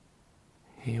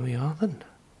Here we are then.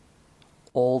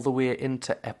 All the way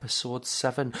into episode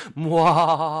 7.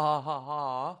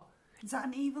 Mwah! Is that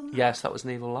an evil laugh? Yes, that was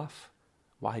an evil laugh.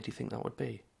 Why do you think that would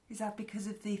be? Is that because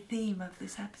of the theme of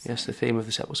this episode? Yes, the theme of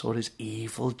this episode is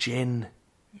evil gin.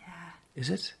 Yeah.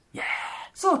 Is it? Yeah.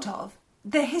 Sort of.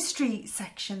 The history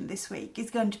section this week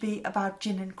is going to be about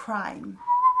gin and crime.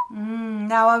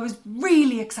 Now, I was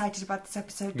really excited about this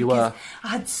episode because I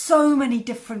had so many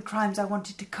different crimes I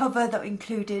wanted to cover that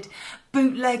included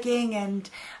bootlegging and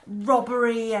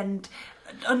robbery and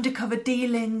undercover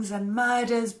dealings and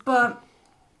murders. But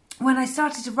when I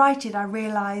started to write it, I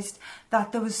realised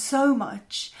that there was so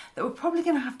much that we're probably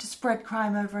going to have to spread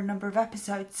crime over a number of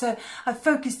episodes. So I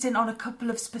focused in on a couple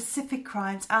of specific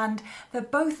crimes, and they're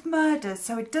both murders,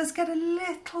 so it does get a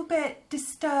little bit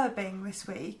disturbing this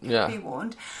week, be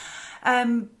warned.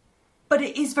 But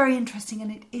it is very interesting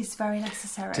and it is very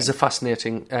necessary. It is a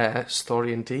fascinating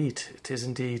story indeed. It is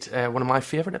indeed one of my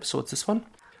favourite episodes, this one.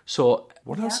 So,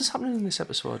 what else is happening in this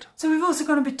episode? So we've also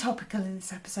gone a bit topical in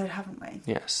this episode, haven't we?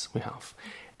 Yes, we have.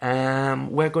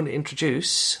 We're going to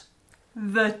introduce...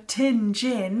 the Tin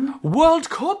Gin World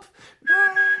Cup!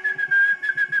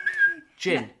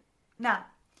 Gin. Now,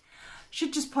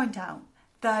 should just point out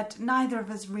that neither of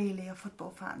us really are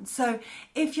football fans. So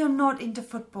if you're not into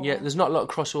football... Yeah, there's not a lot of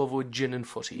crossover with gin and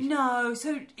footy. No,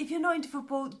 so if you're not into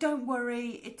football, don't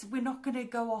worry. We're not going to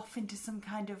go off into some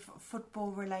kind of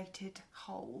football-related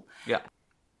hole. Yeah.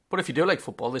 But if you do like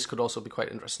football, this could also be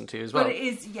quite interesting to you as well. But it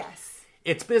is, yes.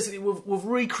 It's basically, we've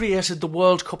recreated the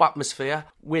World Cup atmosphere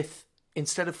with,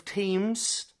 instead of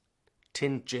teams,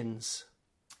 tin gins.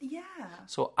 Yeah.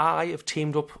 So I have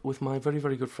teamed up with my very,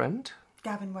 very good friend...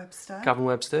 Gavin Webster. Gavin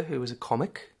Webster, who is a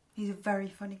comic. He's a very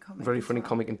funny comic. Very funny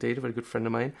comic indeed, a very good friend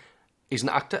of mine. He's an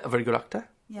actor, a very good actor.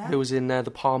 Yeah. Who was in the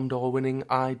Palme d'Or winning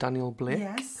I, Daniel Blake.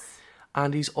 Yes.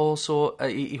 And he's also,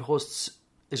 he hosts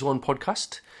his own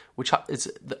podcast, which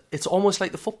it's almost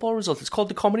like the football results. It's called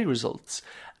The Comedy Results.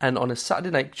 And on a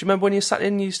Saturday night, do you remember when you sat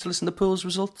in, you used to listen to Pool's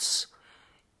results?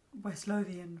 West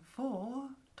Lothian 4,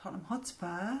 Tottenham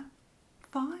Hotspur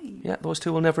 5. Yeah, those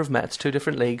two will never have met. It's two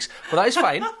different leagues. But that is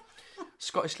fine.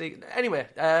 Scottish League. Anyway,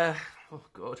 oh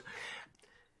God.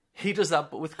 He does that,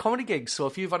 but with comedy gigs. So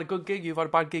if you've had a good gig, you've had a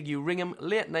bad gig, you ring him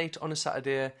late night on a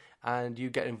Saturday and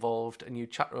you get involved and you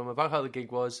chat to him about how the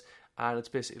gig was. And it's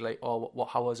basically like,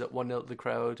 how was it? 1-0 to the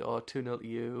crowd or 2-0 to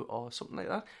you or something like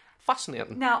that.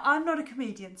 Fascinating. Now, I'm not a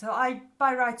comedian, so I,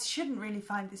 by rights, shouldn't really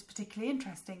find this particularly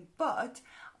interesting, but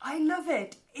I love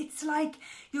it. It's like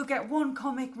you'll get one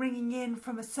comic ringing in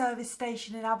from a service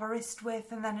station in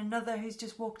Aberystwyth and then another who's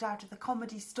just walked out of the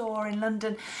Comedy Store in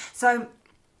London. So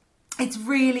it's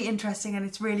really interesting and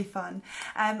it's really fun.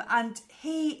 And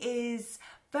he is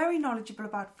very knowledgeable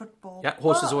about football. Yeah,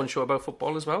 hosts his own show about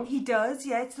football as well. He does,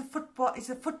 yeah. It's a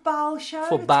football show.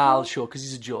 Football show, because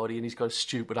he's a Geordie and he's got a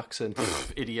stupid accent,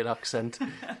 idiot accent.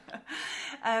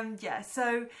 Yeah,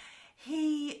 so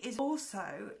he is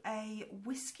also a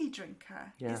whiskey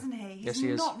drinker, isn't he? Yes, he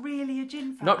is. Not really a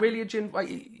gin fan. Not really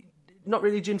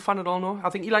a gin fan at all, no. I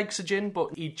think he likes a gin,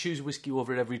 but he'd choose whiskey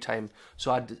over it every time.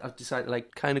 So I've decided to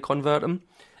kind of convert him.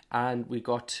 And we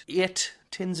got 8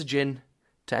 tins of gin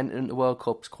to enter into the World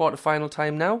Cup. It's quarter-final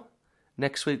time now.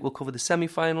 Next week we'll cover the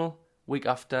semi-final. Week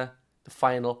after, the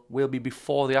final will be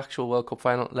before the actual World Cup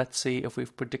final. Let's see if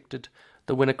we've predicted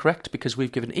the winner correct, because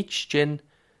we've given each gin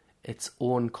its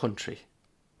own country.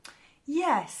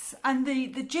 Yes, and the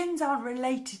gins aren't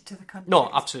related to the country.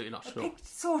 No, absolutely not. They're picked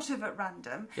sort of at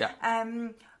random. Yeah.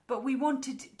 But we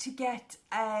wanted to get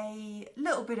a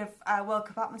little bit of World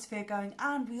Cup atmosphere going,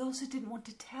 and we also didn't want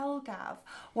to tell Gav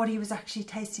what he was actually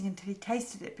tasting until he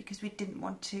tasted it, because we didn't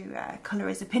want to colour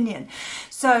his opinion.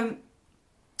 So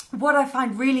what I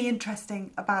find really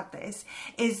interesting about this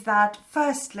is that,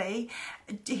 firstly,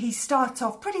 he starts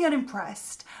off pretty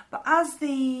unimpressed, but as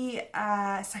the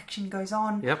section goes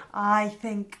on, I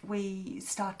think we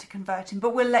start to convert him.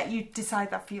 But we'll let you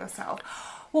decide that for yourself.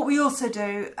 What we also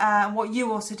do, what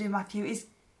you also do, Matthew, is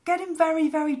get him very,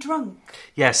 very drunk.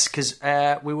 Yes, because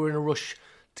we were in a rush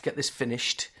to get this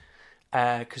finished,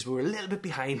 because we were a little bit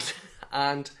behind,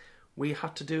 and we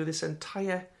had to do this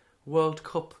entire World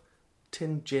Cup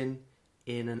tin gin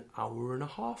in an hour and a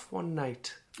half one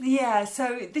night. Yeah,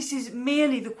 so this is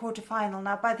merely the quarterfinal.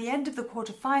 Now, by the end of the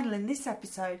quarterfinal in this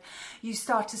episode, you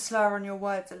start to slur on your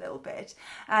words a little bit.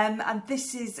 And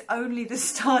this is only the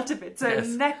start of it. So Yes.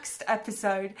 next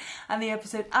episode and the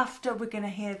episode after, we're going to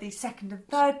hear the second and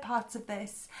third parts of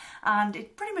this. And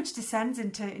it pretty much descends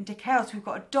into chaos. We've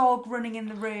got a dog running in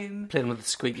the room. Playing with the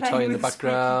squeaky playing toy in the with a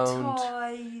squeaky background.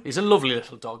 toy. He's a lovely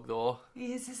little dog, though.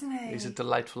 He is, isn't he? He's a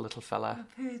delightful little fella.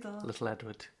 A poodle. Little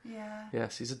Edward. Yeah.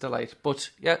 Yes, he's a delight. But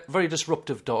yeah, very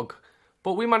disruptive dog.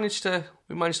 But we managed to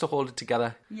hold it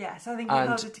together. Yes, I think we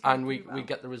held it together. And we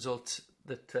get the result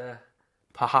that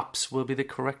perhaps will be the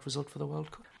correct result for the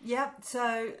World Cup. Yep,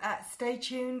 so stay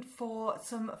tuned for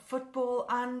some football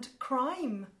and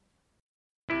crime.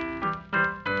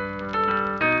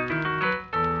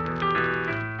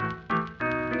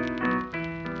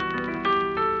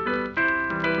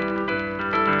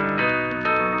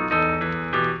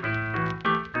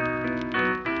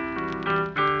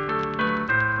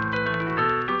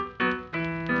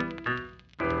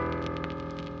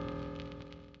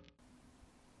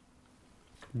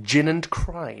 Gin and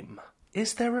crime.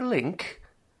 Is there a link?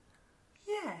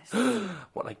 Yes.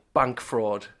 What, like bank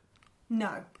fraud?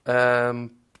 No.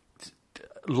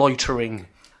 Loitering?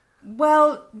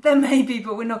 Well, there may be,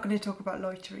 but we're not going to talk about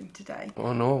loitering today.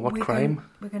 Oh no, what crime?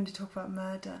 We're going to talk about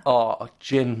murder. Oh,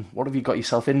 gin. What have you got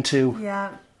yourself into?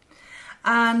 Yeah.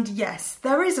 And yes,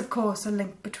 there is, of course, a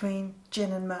link between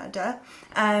gin and murder,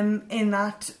 in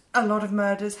that a lot of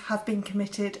murders have been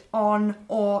committed on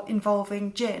or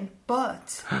involving gin.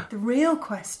 But the real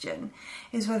question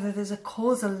is whether there's a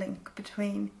causal link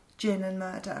between gin and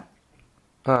murder.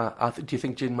 Do you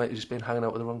think gin might have just been hanging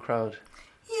out with the wrong crowd?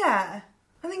 Yeah.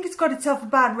 I think it's got itself a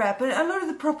bad rep, but a lot of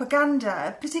the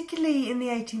propaganda, particularly in the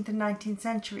 18th and 19th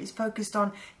centuries, focused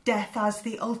on death as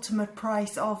the ultimate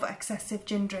price of excessive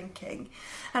gin drinking.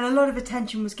 And a lot of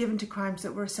attention was given to crimes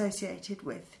that were associated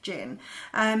with gin.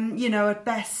 At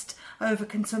best,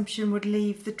 overconsumption would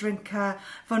leave the drinker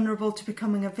vulnerable to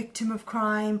becoming a victim of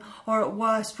crime, or at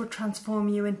worst would transform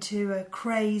you into a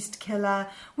crazed killer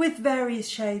with various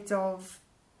shades of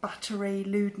battery,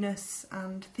 lewdness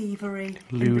and thievery.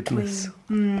 Lewdness.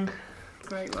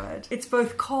 Great word. It's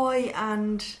both coy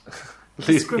and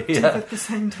descriptive at the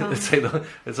same time.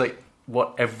 It's like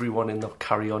what everyone in the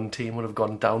Carry On team would have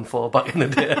gone down for back in the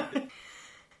day.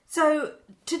 So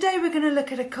today we're going to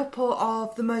look at a couple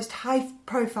of the most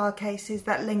high-profile cases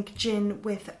that link gin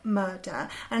with murder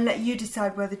and let you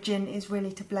decide whether gin is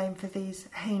really to blame for these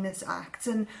heinous acts.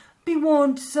 And be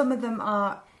warned, some of them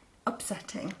are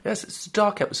upsetting. Yes, it's a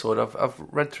dark episode. I've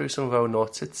read through some of our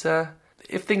notes. It's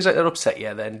if things like that upset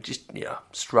you, then just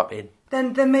strap in.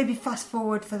 Then maybe fast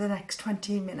forward for the next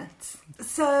 20 minutes.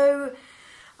 So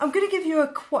I'm going to give you a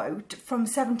quote from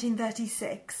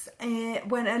 1736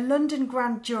 when a London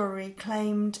grand jury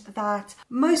claimed that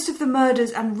most of the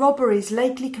murders and robberies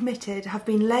lately committed have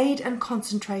been laid and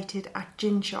concentrated at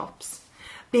gin shops.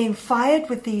 Being fired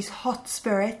with these hot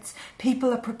spirits,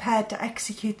 people are prepared to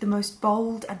execute the most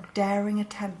bold and daring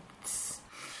attempts.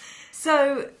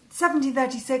 So,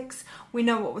 1736, we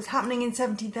know what was happening in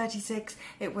 1736.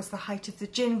 It was the height of the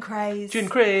gin craze. Gin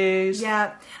craze!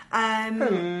 Yeah.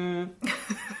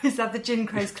 Is that the gin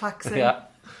craze klaxon? Yeah,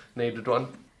 needed one.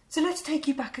 So let's take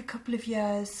you back a couple of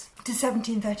years to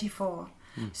 1734.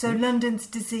 So London's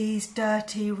diseased,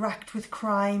 dirty, racked with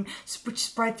crime, which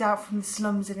spreads out from the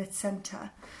slums in its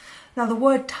centre. Now the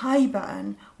word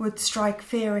Tyburn would strike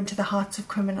fear into the hearts of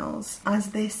criminals,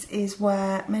 as this is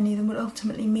where many of them would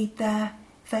ultimately meet their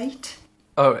fate.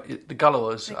 Oh, the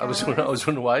gallows. The I was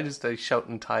wondering why just they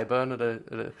shouting Tyburn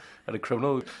at a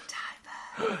criminal.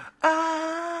 Tyburn.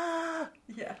 Ah!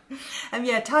 Yeah.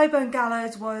 Tyburn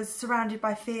Gallows was surrounded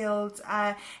by fields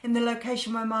in the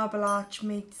location where Marble Arch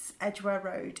meets Edgware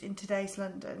Road in today's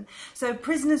London. So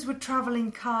prisoners would travel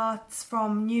in carts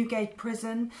from Newgate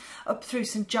Prison up through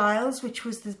St Giles, which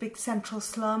was the big central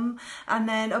slum, and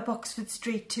then up Oxford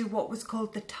Street to what was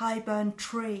called the Tyburn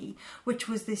Tree, which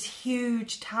was this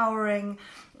huge, towering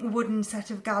wooden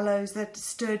set of gallows that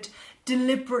stood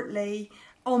deliberately,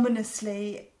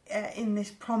 ominously in this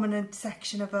prominent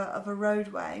section of a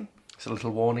roadway. It's a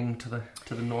little warning to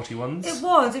the naughty ones.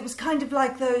 It was kind of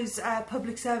like those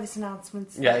public service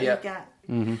announcements that you get.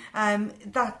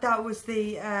 Mm-hmm. That was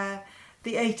the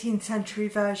 18th century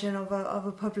version of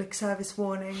a public service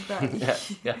warning. But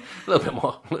yeah, a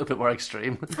little bit more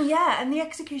extreme. Yeah, and the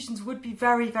executions would be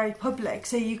very, very public,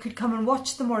 so you could come and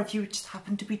watch them, or if you just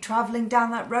happened to be travelling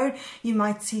down that road, you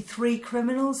might see 3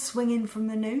 criminals swinging from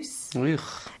the noose. Ugh.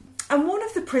 And one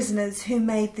of the prisoners who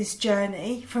made this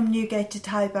journey from Newgate to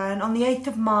Tyburn on the 8th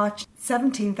of March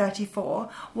 1734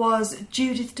 was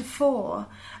Judith Dufour.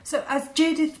 So as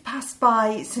Judith passed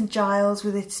by St Giles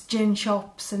with its gin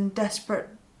shops and desperate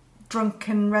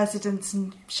drunken residents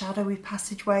and shadowy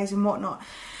passageways and whatnot,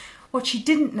 what she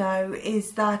didn't know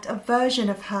is that a version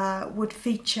of her would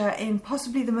feature in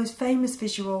possibly the most famous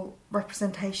visual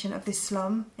representation of this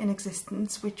slum in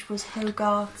existence, which was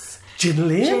Hogarth's Gin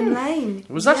Lane? Gin Lane.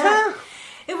 Was that her?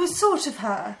 It was sort of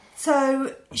her.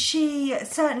 So she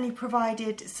certainly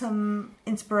provided some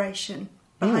inspiration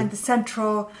behind the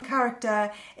central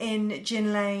character in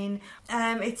Gin Lane.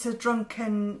 It's a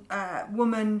drunken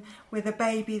woman with a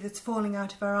baby that's falling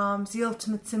out of her arms, the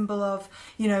ultimate symbol of,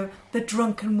 the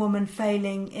drunken woman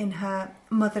failing in her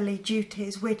motherly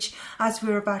duties, which, as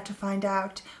we're about to find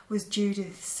out, was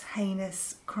Judith's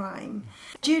heinous crime.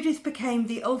 Judith became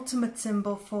the ultimate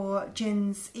symbol for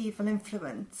Gin's evil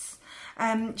influence.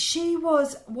 She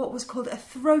was what was called a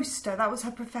throaster. That was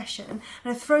her profession.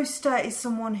 And a throaster is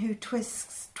someone who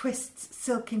twists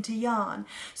silk into yarn.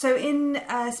 So in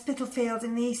Spitalfields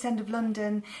in the East End of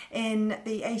London in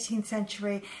the 18th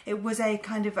century, it was a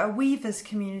kind of a weaver's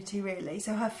community, really.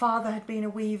 So her father had been a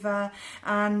weaver,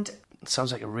 and It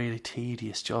sounds like a really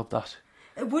tedious job, that.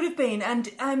 it would have been. And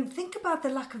think about the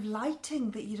lack of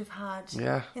lighting that you'd have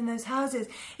had in those houses.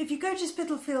 If you go to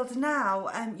Spitalfields now,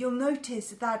 you'll notice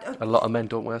that A lot of men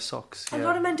don't wear socks. a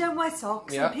lot of men don't wear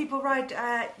socks, Yeah. and people ride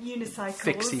unicycles.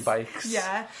 Fixie bikes.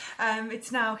 Yeah,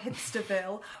 it's now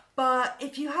hipsterville. But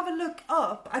if you have a look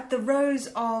up at the rows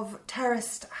of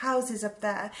terraced houses up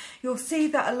there, you'll see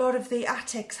that a lot of the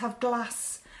attics have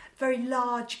very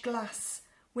large glass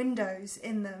windows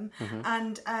in them,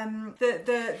 and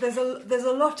there's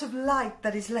a lot of light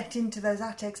that is let into those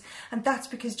attics, and that's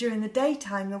because during the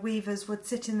daytime the weavers would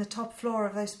sit in the top floor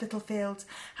of those Spitalfields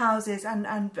houses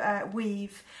and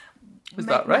weave. Is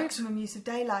that right? Maximum use of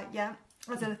daylight, yeah.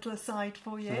 As a little aside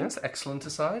for you. Yes, excellent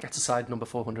aside. That's aside number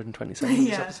 427 in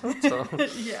this Yeah. episode.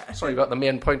 So. Yeah. Sorry about the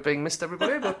main point being missed,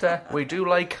 everybody, but we do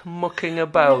like mucking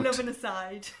about. We love an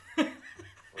aside.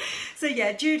 So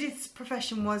yeah, Judith's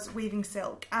profession was weaving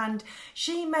silk, and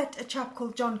she met a chap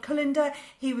called John Cullender.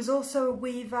 He was also a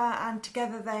weaver, and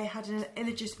together they had an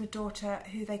illegitimate daughter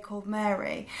who they called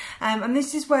Mary. And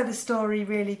this is where the story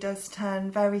really does turn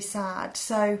very sad.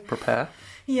 So Prepare.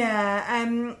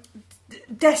 yeah,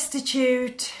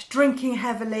 destitute, drinking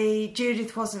heavily,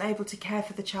 Judith wasn't able to care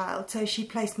for the child, so she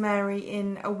placed Mary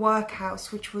in a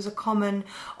workhouse, which was a common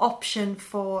option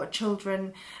for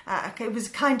children. It was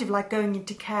kind of like going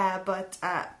into care, but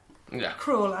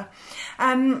crueler.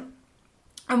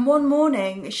 And one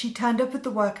morning she turned up at the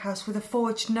workhouse with a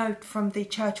forged note from the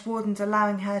church wardens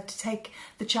allowing her to take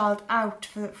the child out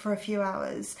for a few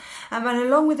hours. And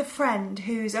along with a friend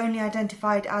who's only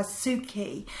identified as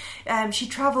Suki, she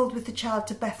travelled with the child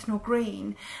to Bethnal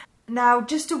Green. Now,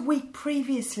 just a week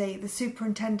previously, the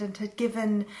superintendent had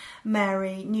given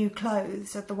Mary new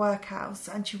clothes at the workhouse,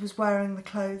 and she was wearing the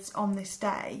clothes on this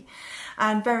day.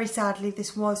 And very sadly,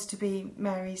 this was to be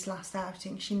Mary's last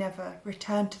outing. She never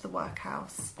returned to the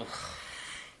workhouse.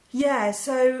 Yeah,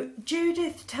 so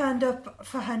Judith turned up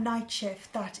for her night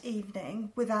shift that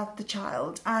evening without the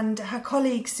child, and her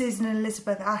colleagues Susan and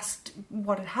Elizabeth asked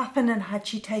what had happened and had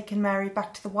she taken Mary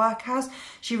back to the workhouse.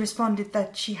 She responded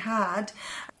that she had,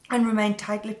 and remained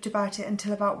tight-lipped about it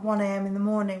until about 1 a.m. in the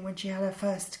morning when she had her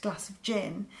first glass of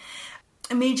gin.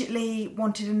 Immediately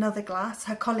wanted another glass.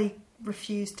 Her colleague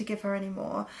refused to give her any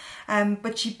more,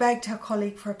 but she begged her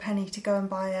colleague for a penny to go and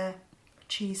buy a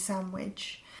cheese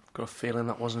sandwich. Got a feeling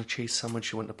that wasn't a cheese sandwich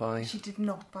she went to buy. She did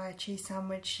not buy a cheese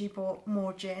sandwich. She bought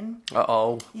more gin.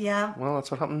 Uh-oh. Yeah. Well,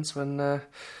 that's what happens when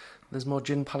there's more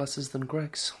gin palaces than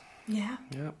Greg's. Yeah.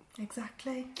 Yeah.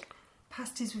 Exactly.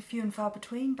 Pasties were few and far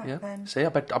between back then. See, I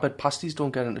bet pasties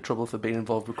don't get into trouble for being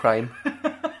involved with crime.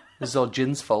 This is all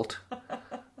gin's fault.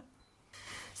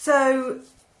 So,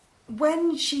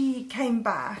 when she came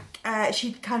back,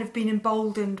 she'd kind of been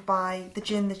emboldened by the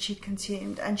gin that she'd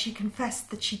consumed, and she confessed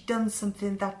that she'd done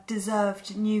something that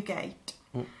deserved Newgate.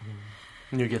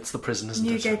 Newgate's the prison, isn't it?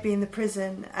 Newgate being the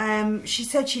prison. She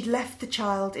said she'd left the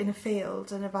child in a field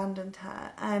and abandoned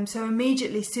her. So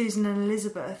immediately Susan and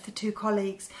Elizabeth, the two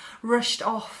colleagues, rushed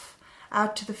off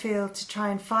out to the field to try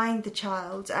and find the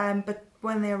child. But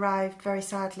when they arrived, very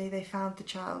sadly, they found the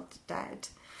child dead.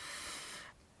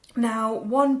 Now,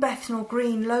 one Bethnal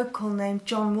Green local named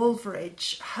John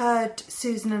Wolveridge heard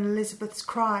Susan and Elizabeth's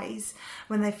cries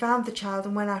when they found the child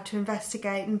and went out to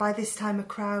investigate, and by this time a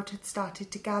crowd had started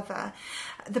to gather.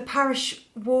 The parish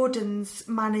wardens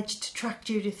managed to track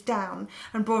Judith down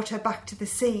and brought her back to the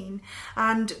scene,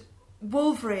 and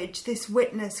Woolveridge, this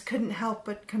witness, couldn't help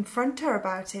but confront her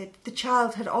about it. The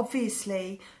child had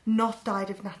obviously not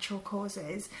died of natural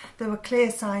causes. There were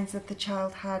clear signs that the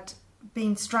child had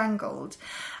been strangled,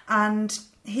 and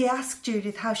he asked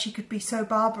Judith how she could be so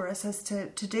barbarous as to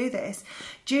do this.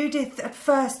 Judith at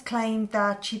first claimed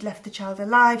that she'd left the child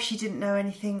alive, she didn't know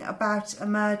anything about a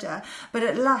murder, but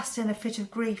at last, in a fit of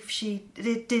grief, she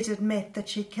did admit that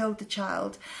she'd killed the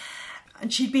child.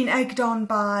 And she'd been egged on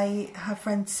by her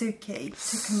friend Suki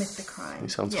to commit the crime. It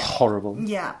sounds horrible.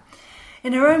 Yeah.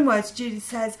 In her own words, Judith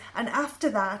says, and after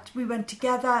that we went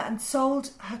together and sold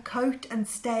her coat and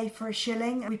stay for a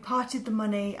shilling. We parted the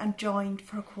money and joined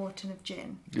for a quartern of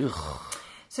gin. Ugh.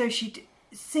 So she'd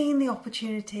seen the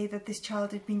opportunity that this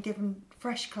child had been given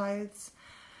fresh clothes,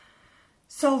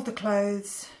 sold the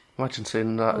clothes. Imagine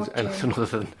saying that as anything other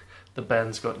than the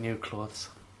Ben's got new clothes.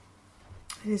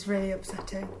 It is really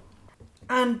upsetting.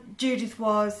 And Judith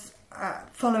was,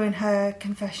 following her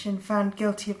confession, found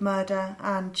guilty of murder,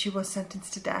 and she was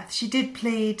sentenced to death. She did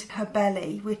plead her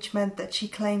belly, which meant that she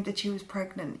claimed that she was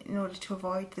pregnant in order to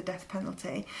avoid the death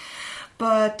penalty.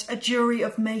 But a jury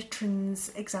of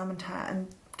matrons examined her and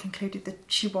concluded that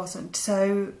she wasn't.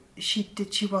 So she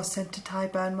was sent to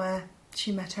Tyburn, where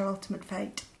she met her ultimate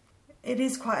fate. It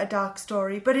is quite a dark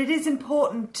story, but I think it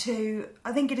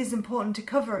is important to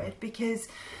cover it, because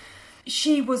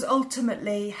she was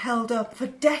ultimately held up for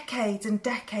decades and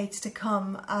decades to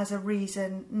come as a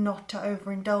reason not to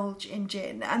overindulge in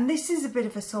gin. And this is a bit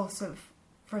of a source of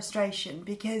frustration,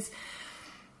 because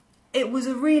it was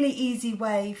a really easy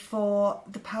way for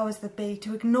the powers that be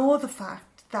to ignore the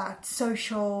fact that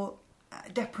social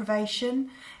deprivation,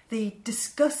 the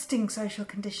disgusting social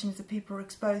conditions that people were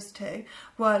exposed to,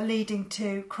 were leading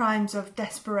to crimes of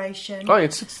desperation. Oh,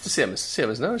 it's the same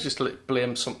as now. It's just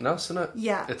blame something else, isn't it?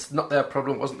 Yeah. It's not their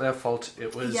problem. It wasn't their fault.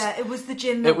 It was. Yeah, it was the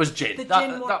gin. It was gin.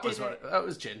 That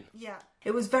was gin. Yeah.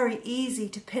 It was very easy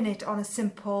to pin it on a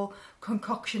simple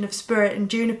concoction of spirit and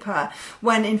juniper,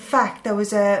 when in fact there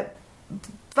was a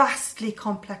vastly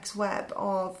complex web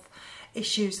of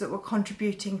issues that were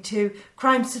contributing to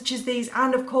crimes such as these,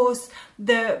 and of course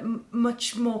the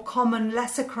much more common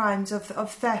lesser crimes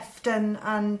of theft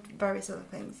and various other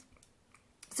things.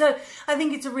 So I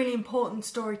think it's a really important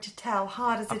story to tell,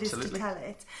 hard as it is to tell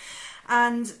it.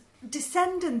 And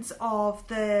descendants of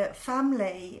the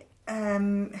family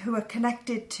who are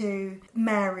connected to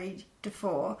Mary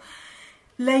Defoe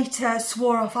later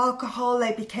swore off alcohol.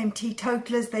 They became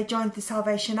teetotalers, they joined the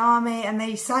Salvation Army, and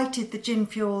they cited the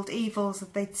gin-fuelled evils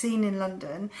that they'd seen in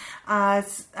London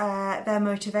as their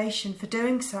motivation for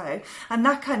doing so. And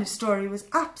that kind of story was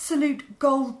absolute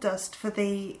gold dust for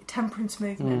the temperance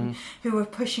movement, who were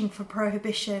pushing for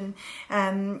prohibition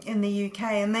in the UK,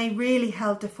 and they really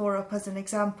held Defoe up as an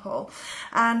example.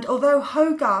 And although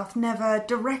Hogarth never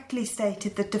directly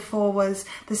stated that Defoe was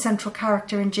the central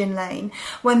character in Gin Lane,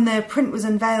 when the print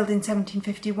was unveiled in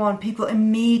 1751, people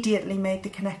immediately made the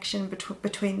connection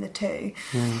between the two.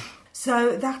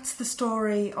 So that's the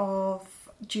story of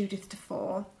Judith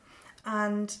Defoe.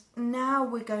 And now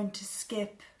we're going to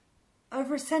skip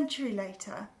over a century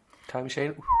later. Time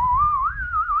machine.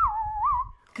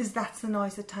 Because that's the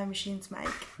noise that time machines make.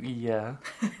 Yeah.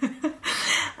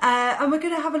 And we're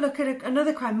going to have a look at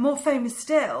another crime, more famous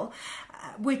still,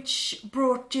 which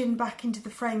brought gin back into the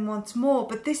frame once more.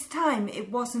 But this time it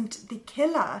wasn't the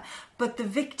killer, but the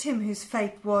victim whose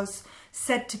fate was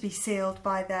said to be sealed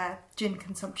by their gin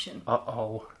consumption.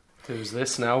 Uh-oh. Who's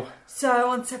this now?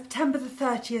 So on September the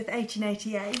 30th,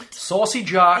 1888... Saucy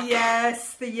Jack!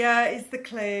 Yes, the year is the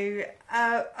clue.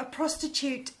 A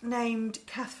prostitute named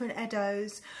Catherine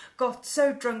Eddowes got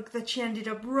so drunk that she ended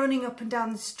up running up and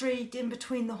down the street in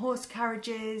between the horse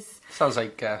carriages. Sounds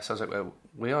like where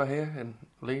we are here in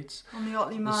Leeds. On the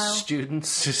Otley Mile. The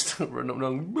students just run up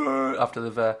and down after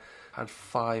they've had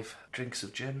 5 drinks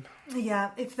of gin.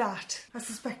 Yeah, if that. I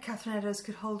suspect Catherine Eddowes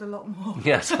could hold a lot more.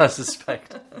 Yes, I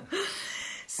suspect.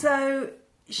 So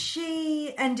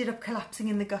she ended up collapsing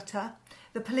in the gutter.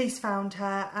 The police found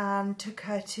her and took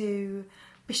her to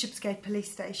Bishopsgate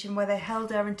Police Station, where they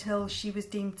held her until she was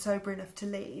deemed sober enough to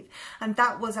leave. And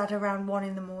that was at around 1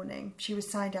 a.m. She was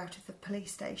signed out of the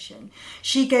police station.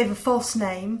 She gave a false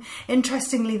name.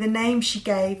 Interestingly, the name she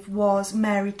gave was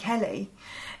Mary Kelly,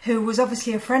 who was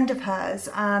obviously a friend of hers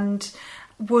and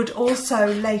would also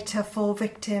later fall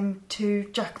victim to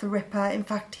Jack the Ripper. In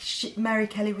fact, Mary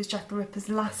Kelly was Jack the Ripper's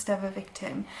last ever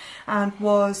victim and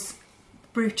was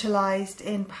brutalised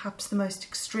in perhaps the most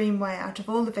extreme way out of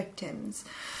all the victims.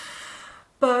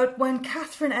 But when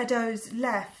Catherine Eddowes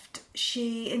left,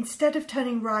 she, instead of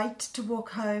turning right to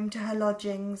walk home to her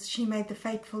lodgings, she made the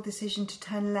fateful decision to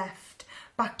turn left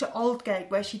back to Aldgate,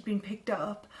 where she'd been picked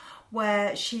up,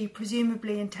 where she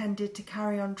presumably intended to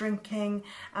carry on drinking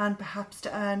and perhaps to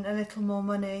earn a little more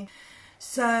money.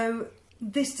 So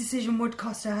this decision would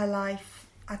cost her life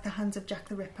at the hands of Jack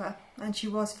the Ripper, and she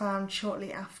was found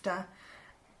shortly after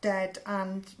dead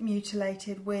and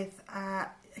mutilated with a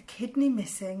kidney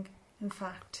missing, in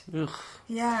fact. Ugh.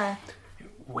 Yeah.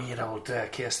 Weird old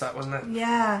case that, wasn't it?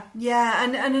 Yeah.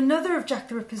 And another of Jack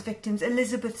the Ripper's victims,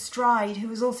 Elizabeth Stride, who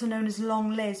was also known as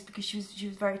Long Liz because she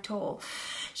was very tall.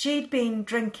 She'd been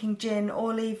drinking gin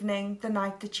all evening the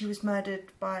night that she was murdered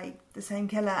by the same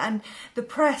killer, and the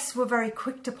press were very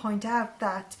quick to point out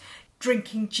that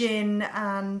drinking gin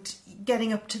and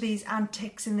getting up to these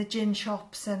antics in the gin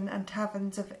shops and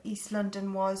taverns of East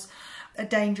London was a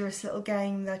dangerous little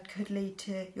game that could lead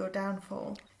to your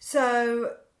downfall.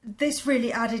 So this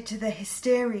really added to the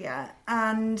hysteria,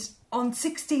 and on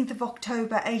 16th of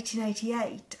October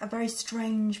 1888, a very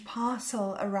strange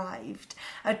parcel arrived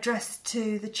addressed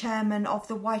to the chairman of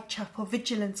the Whitechapel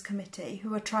Vigilance Committee,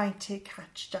 who were trying to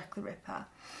catch Jack the Ripper.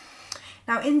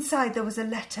 Now, inside there was a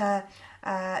letter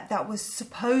that was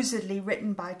supposedly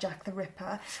written by Jack the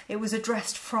Ripper. It was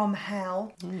addressed from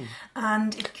hell,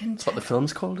 and it contained... That's what the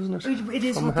film's called, isn't it? It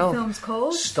is From what Hell. the film's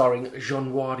called. Starring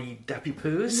Jean-Noir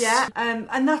Depupers. Yeah,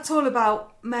 and that's all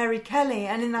about Mary Kelly,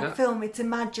 and in that film it's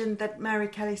imagined that Mary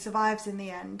Kelly survives in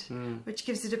the end, which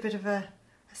gives it a bit of a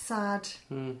sad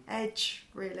edge,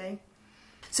 really.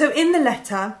 So in the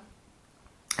letter,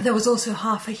 there was also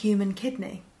half a human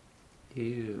kidney.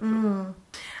 Ew.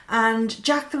 And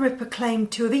Jack the Ripper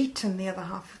claimed to have eaten the other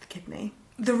half of the kidney.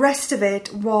 The rest of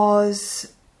it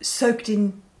was soaked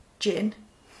in gin.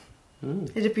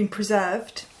 It had been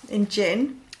preserved in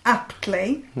gin,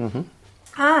 aptly. Mm-hmm.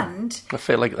 And... I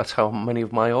feel like that's how many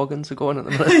of my organs are going at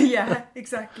the minute. Yeah,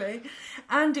 exactly.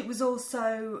 And it was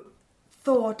also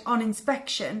thought on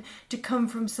inspection to come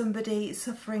from somebody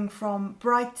suffering from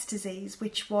Bright's disease,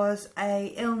 which was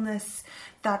a illness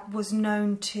that was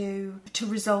known to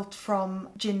result from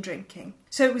gin drinking.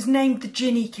 So it was named the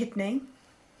Ginny Kidney.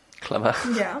 Clever.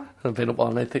 Yeah. I've been up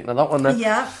all night thinking of that one then.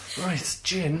 Yeah. Right, it's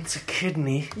gin, it's a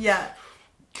kidney. Yeah.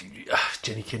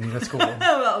 Ginny kidney, let's go on.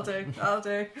 That'll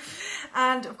do.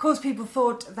 And of course people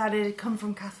thought that it had come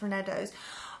from Catherine Eddowes,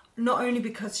 not only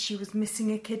because she was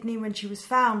missing a kidney when she was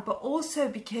found, but also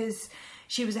because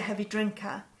she was a heavy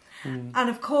drinker. And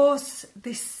of course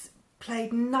this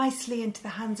played nicely into the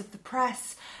hands of the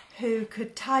press, who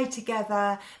could tie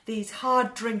together these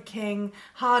hard-drinking,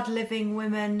 hard-living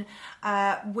women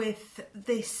with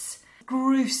this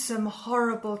gruesome,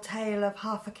 horrible tale of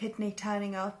half a kidney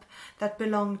turning up that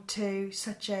belonged to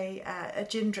such a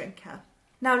gin drinker.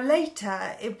 Now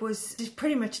later it was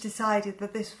pretty much decided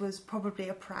that this was probably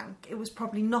a prank. It was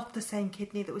probably not the same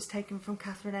kidney that was taken from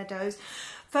Catherine Eddowes.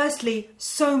 Firstly,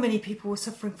 so many people were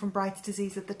suffering from Bright's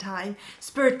disease at the time.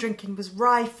 Spirit drinking was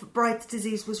rife, Bright's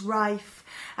disease was rife,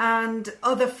 and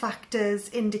other factors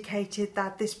indicated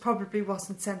that this probably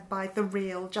wasn't sent by the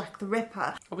real Jack the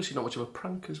Ripper. Obviously not much of a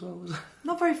prank as well, was it?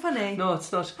 Not very funny. No,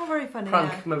 it's not. Not very funny,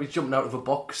 Prank, no. maybe jumping out of a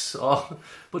box,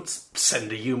 but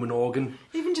send a human organ.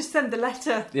 Even just send the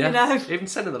letter, Yeah, you know. even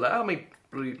sending the letter. I mean,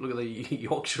 look at the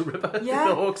Yorkshire Ripper. Yeah.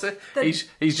 The hoaxer. He's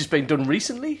just been done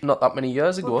recently, not that many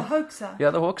years ago. What, the hoaxer?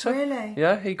 Yeah, the hoaxer. Really?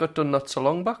 Yeah, he got done not so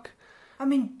long back. I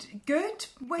mean, good.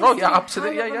 Oh yeah,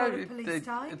 absolutely. Hell of a Yeah, lot of police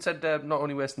time. It said not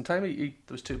only wasting time. There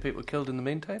was 2 people killed in the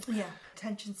meantime. Yeah,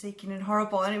 attention-seeking and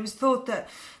horrible. And it was thought that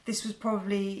this was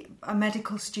probably a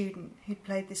medical student who'd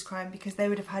played this crime because they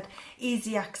would have had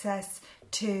easy access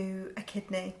to a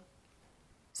kidney.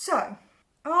 So,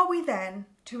 are we then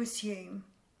to assume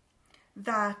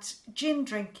that gin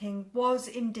drinking was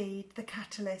indeed the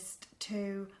catalyst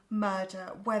to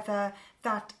murder, whether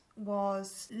that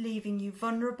was leaving you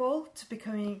vulnerable to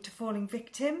falling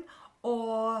victim,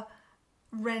 or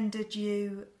rendered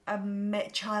you a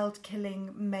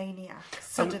child-killing maniac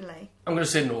suddenly? I'm going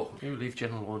to say no. You leave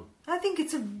gin alone. I think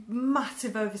it's a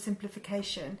massive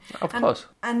oversimplification. Of course.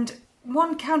 And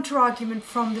one counter-argument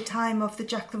from the time of the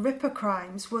Jack the Ripper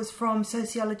crimes was from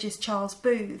sociologist Charles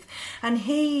Booth, and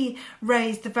he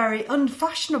raised the very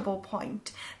unfashionable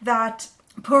point that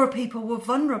poorer people were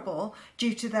vulnerable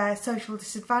due to their social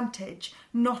disadvantage,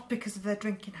 not because of their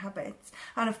drinking habits.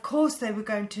 And of course they were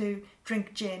going to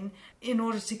drink gin in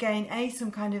order to gain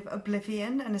some kind of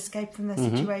oblivion and escape from their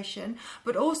situation,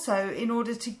 but also in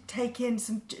order to take in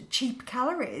some cheap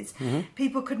calories.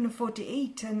 People couldn't afford to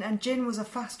eat, and gin was a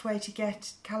fast way to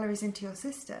get calories into your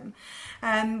system.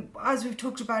 As we've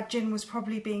talked about, gin was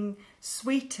probably being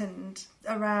sweetened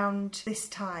around this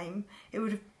time. It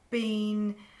would have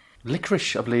been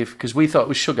Licorice, I believe, because we thought it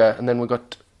was sugar, and then we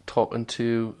got talking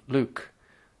to Luke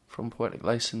from Poetic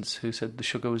License, who said the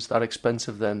sugar was that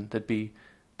expensive then, they'd be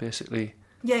basically...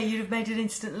 Yeah, you'd have made an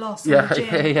instant loss Yeah, on the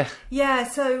gin. yeah. Yeah,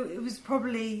 so it was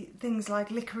probably things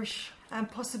like licorice and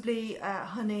possibly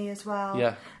honey as well.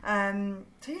 Yeah.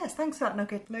 So yes, thanks for that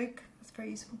nugget, Luke. That's very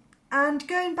useful. And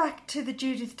going back to the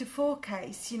Judith Dufour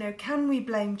case, you know, can we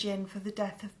blame gin for the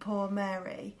death of poor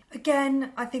Mary?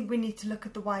 Again, I think we need to look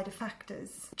at the wider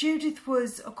factors. Judith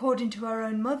was, according to her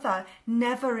own mother,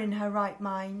 never in her right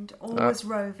mind, always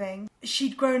roving.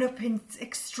 She'd grown up in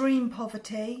extreme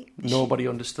poverty. Nobody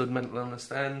understood mental illness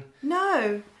then.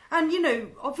 No. And, you know,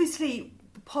 obviously...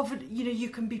 poverty, you know, you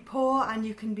can be poor and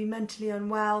you can be mentally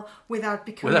unwell without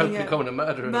becoming a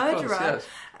murderer. Of course, yes.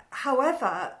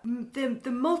 However,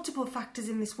 the multiple factors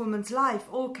in this woman's life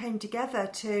all came together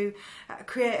to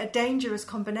create a dangerous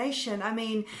combination. I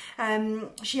mean,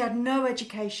 she had no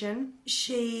education.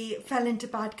 She fell into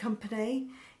bad company.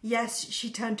 Yes,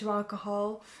 she turned to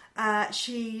alcohol.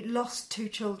 She lost 2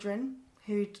 children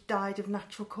who'd died of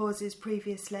natural causes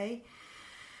previously.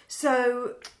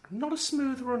 So... Not a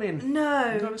smooth run-in.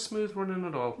 No. Not a smooth run-in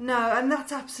at all. No, and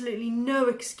that's absolutely no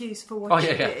excuse for what she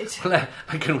did. Well,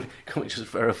 can we just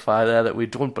verify there that we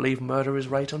don't believe murder is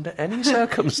right under any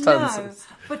circumstances?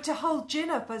 No, but to hold gin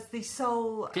up as the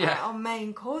sole or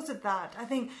main cause of that, I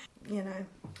think, you know...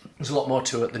 There's a lot more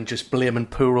to it than just blaming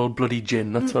poor old bloody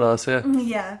gin, that's what I say.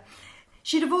 Yeah.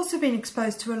 She'd have also been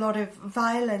exposed to a lot of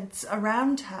violence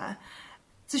around her.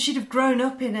 So she'd have grown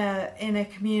up in a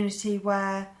community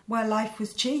where life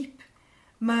was cheap.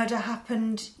 Murder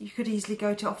happened. You could easily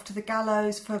go off to the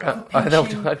gallows for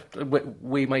pinching.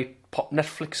 We might pop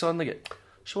Netflix on. They get,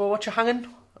 shall I watch a hanging?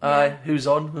 Who's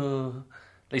on?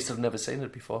 At least I've never seen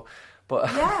it before.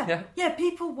 But yeah.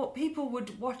 People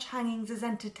would watch hangings as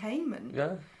entertainment.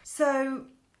 Yeah. So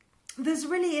there's a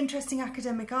really interesting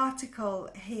academic article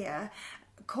here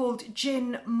called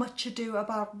Gin, Much Ado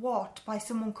About What by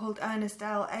someone called Ernest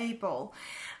L. Abel.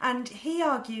 And he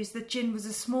argues that gin was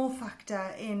a small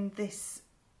factor in this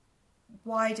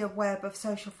wider web of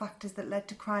social factors that led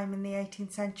to crime in the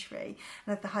 18th century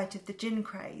and at the height of the gin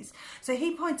craze. So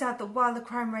he points out that while the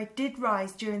crime rate did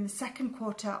rise during the second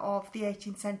quarter of the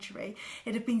 18th century,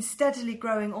 it had been steadily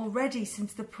growing already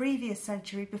since the previous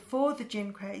century before the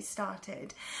gin craze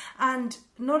started. And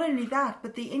not only that,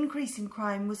 but the increase in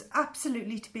crime was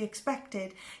absolutely to be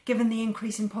expected given the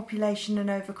increase in population and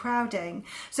overcrowding.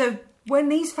 So when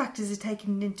these factors are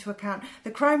taken into account,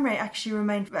 the crime rate actually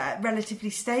remained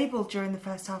relatively stable during the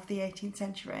first half of the 18th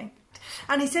century.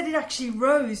 And he said it actually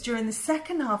rose during the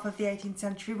second half of the 18th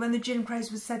century when the gin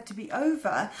craze was said to be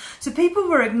over. So people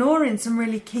were ignoring some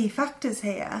really key factors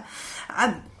here.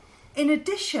 In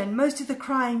addition, most of the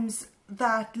crimes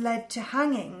that led to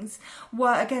hangings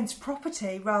were against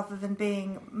property rather than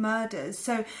being murders.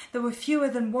 So there were fewer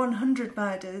than 100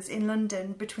 murders in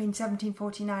London between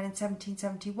 1749 and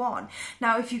 1771.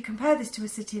 Now, if you compare this to a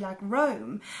city like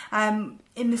Rome,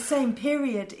 in the same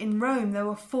period in Rome, there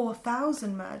were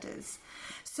 4,000 murders.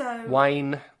 So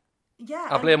wine. Yeah.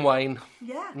 I blame wine.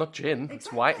 Yeah. Not gin.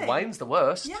 Exactly. It's wine's the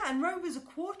worst. Yeah, and Rome was a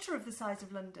quarter of the size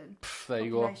of London. There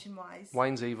you go. Population-wise.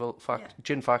 Wine's evil. Fact. Yeah.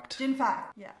 Gin fact. Gin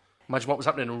fact, yeah. Imagine what was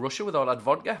happening in Russia with all that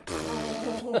vodka.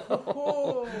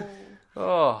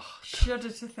 Shudder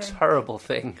to think. Terrible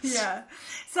things. Yeah.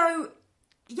 So,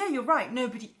 yeah, you're right.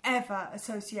 Nobody ever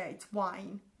associates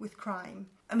wine with crime.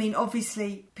 I mean,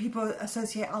 obviously, people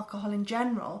associate alcohol in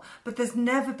general, but there's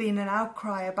never been an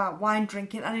outcry about wine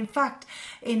drinking. And in fact,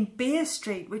 in Beer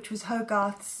Street, which was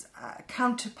Hogarth's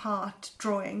counterpart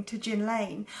drawing to Gin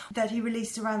Lane, that he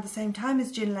released around the same time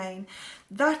as Gin Lane,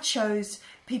 that shows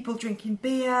people drinking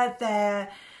beer, they're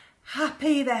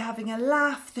happy, they're having a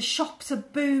laugh, the shops are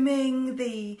booming,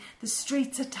 the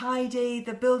streets are tidy,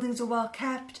 the buildings are well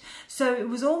kept. So it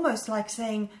was almost like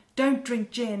saying, don't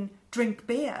drink gin, drink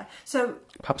beer. So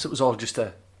perhaps it was all just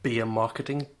a beer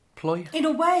marketing ploy? In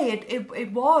a way,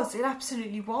 it was. It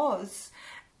absolutely was.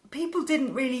 People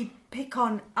didn't really pick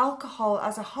on alcohol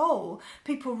as a whole.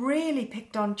 People really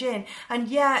picked on gin. And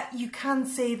yeah, you can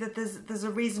see that there's a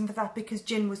reason for that because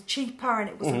gin was cheaper and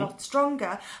it was a lot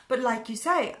stronger. But like you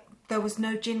say, there was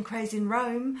no gin craze in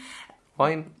Rome.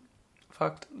 Wine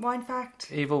fact. Wine fact.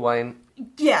 Evil wine.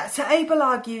 Yeah, so Abel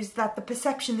argues that the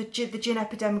perception that the gin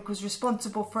epidemic was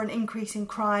responsible for an increase in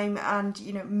crime and,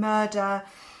 murder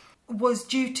was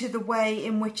due to the way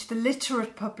in which the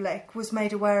literate public was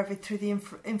made aware of it through the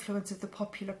influence of the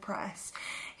popular press.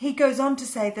 He goes on to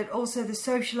say that also the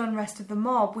social unrest of the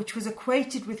mob, which was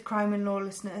equated with crime and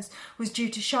lawlessness, was due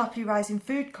to sharply rising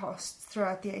food costs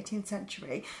throughout the 18th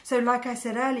century. So like I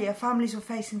said earlier, families were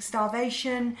facing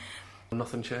starvation.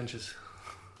 Nothing changes.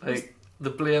 The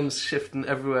blame's shifting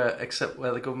everywhere except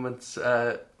where the government's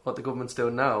what the government's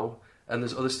doing now, and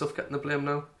there's other stuff getting the blame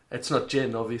now. It's not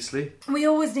gin, obviously. We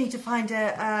always need to find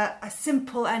a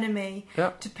simple enemy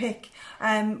Yeah. to pick,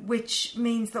 which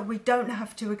means that we don't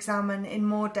have to examine in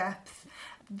more depth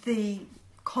the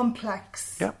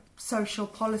complex social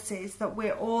policies that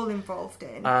we're all involved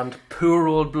in. And poor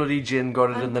old bloody gin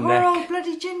got it in the neck. Poor old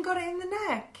bloody gin got it in the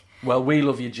neck. Well, we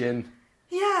love you, gin.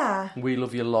 Yeah. We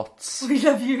love you lots. We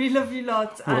love you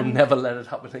lots. We'll never let it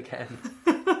happen again.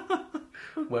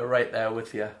 We're right there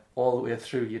with you all the way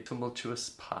through your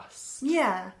tumultuous past.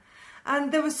 Yeah.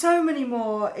 And there were so many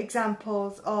more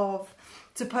examples of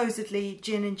supposedly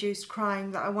gin-induced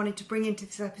crime that I wanted to bring into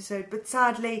this episode, but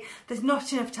sadly there's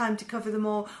not enough time to cover them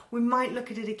all. We might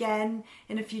look at it again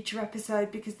in a future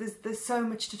episode because there's so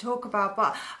much to talk about,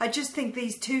 but I just think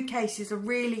these two cases are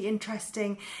really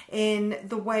interesting in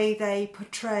the way they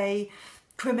portray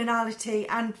criminality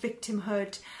and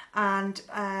victimhood and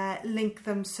link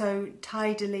them so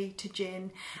tidily to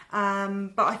gin.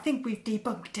 But I think we've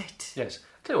debunked it. Yes.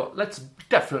 Tell you what, let's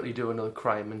definitely do another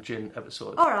crime and gin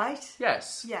episode. All right.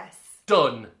 Yes. Yes.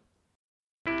 Done.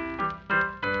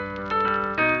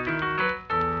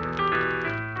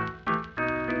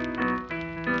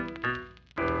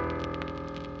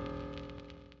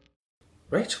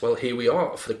 Right, well, here we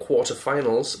are for the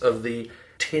quarterfinals of the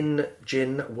Tin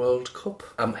Gin World Cup.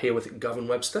 I'm here with Gavin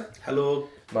Webster. Hello.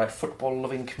 My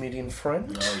football-loving comedian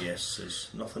friend. Oh yes, there's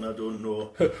nothing I don't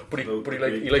know. but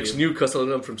he likes Newcastle,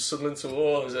 and I'm from Sunderland,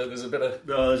 so there's a bit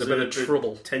of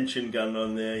trouble. Tension going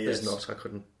on there. Yes. There's not. I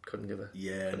couldn't give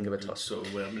a toss. Sort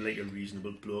of, I'm like a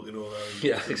reasonable bloke and all that.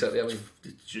 Yeah, exactly. I mean,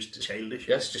 it's just childish.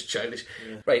 Yes, just childish.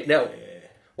 Yeah. Right now,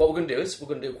 what we're going to do is we're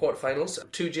going to do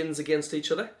quarterfinals. Two gins against each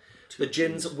other. The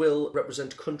gins will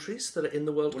represent countries that are in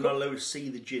the World Cup. We're not allowed to see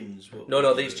the gins.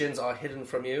 No, these gins are hidden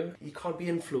from you. You can't be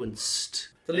influenced.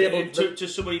 The label to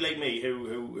somebody like me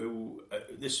who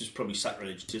this is probably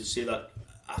sacrilege to say that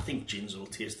I think gins will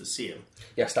taste the same.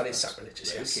 Yes, that is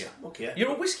sacrilegious. Yes. Okay.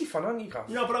 You're a whiskey fan, aren't you, Gav?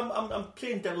 No, but I'm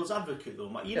playing devil's advocate though,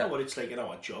 Matt. You know what it's like in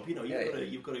our job. You know,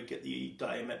 you've got to get the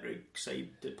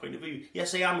diametric point of view.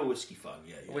 Yes, I am a whiskey fan.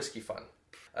 Yeah. A whiskey fan.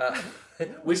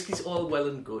 Whiskey's all well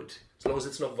and good as long as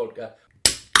it's not vodka.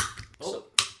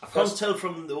 I can't tell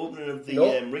from the opening of the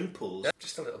ring pulls. Yeah,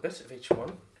 just a little bit of each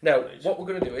one. Now, what we're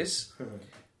going to do is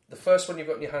the first one you've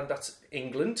got in your hand. That's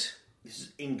England. This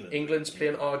is England. England's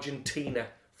playing Argentina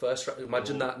first.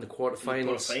 Imagine that in the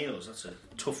quarterfinals. That's a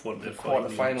tough one. The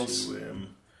quarterfinals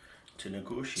to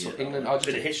negotiate. So England, a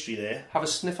bit of history there. Have a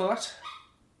sniff of that.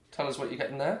 Tell us what you're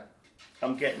getting there.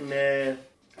 I'm getting.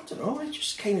 I don't know. It's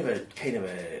just kind of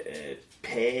a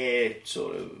pear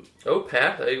sort of. Oh,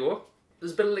 pear. There you go.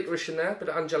 There's a bit of licorice in there, a bit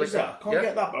of angelica. Is that? Can't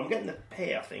get that, but I'm getting the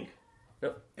pear. I think. No,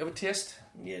 you have a taste.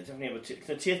 Yeah, definitely have a taste.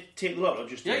 Can I take the lot or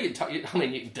just? Yeah, you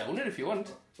can down it if you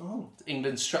want. Oh,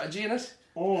 England's strategy in it.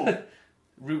 Oh,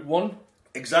 Route 1.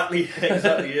 Exactly.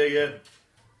 Yeah.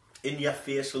 In your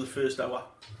face for the first hour.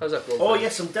 How's that going? Oh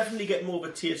yes, I'm definitely getting more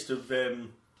of a taste of. There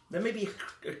may be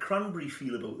a cranberry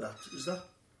feel about that. Is that?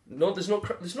 No, there's no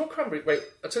cranberry. Right,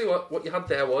 I'll tell you what you had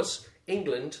there was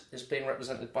England is being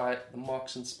represented by the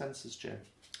Marks and Spencer's gin.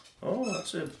 Oh,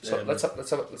 that's it. So let's have a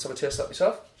taste of that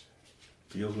yourself.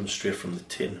 You're going straight from the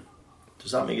tin.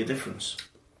 Does that make a difference?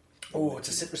 Oh, it's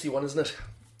a citrusy one, isn't it?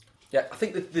 Yeah, I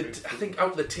think I think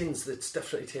out of the tins, that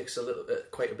definitely takes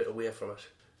quite a bit away from it.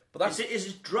 But that's is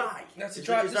it dry? That's a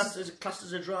dry. Is it classed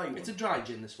as a dry one? It's a dry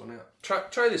gin. This one, yeah.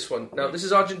 Try this one. Now this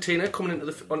is Argentina coming onto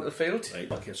the field.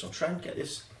 Right. Okay, so I'm trying to get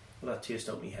this. Well, that taste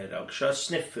out my head out. Should I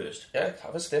sniff first? Yeah,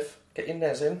 have a sniff. Get your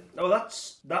nose in. Oh, that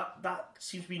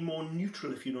seems to be more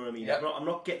neutral, if you know what I mean. Yep. I'm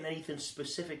not getting anything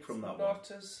specific from that one.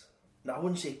 Not as. No, I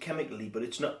wouldn't say chemically, but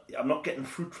it's not. I'm not getting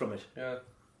fruit from it. Yeah.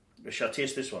 Shall I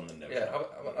taste this one then? Yeah,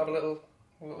 have a little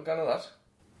gun of that.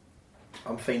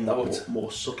 I'm finding that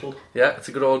more subtle. Yeah, it's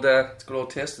a good old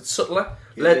taste. It's subtler,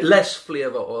 less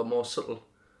flavour or more subtle.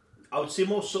 I would say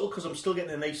more subtle because I'm still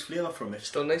getting a nice flavour from it.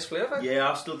 Still nice flavour? Yeah,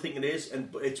 I still think it is,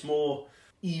 but it's more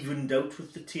evened out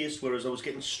with the taste, whereas I was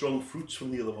getting strong fruits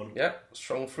from the other one. Yeah,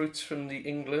 strong fruits from the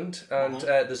England, and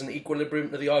there's an equilibrium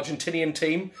to the Argentinian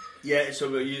team. Yeah,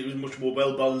 so it was much more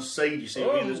well-balanced side, you see.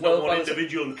 Oh, there's not one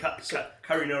individual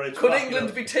carrying on its Could back,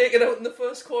 England be taken out in the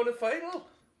first quarter-final?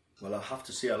 Well, I have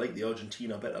to say I like the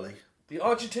Argentina better, like. The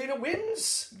Argentina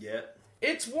wins? Yeah.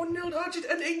 It's 1-0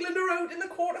 Argentina, and England are out in the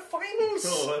quarter-finals.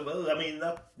 Oh, well, I mean,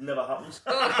 that never happens.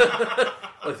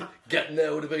 Getting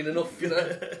there would have been enough, you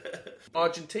know.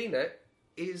 Argentina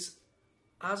is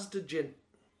Asda gin.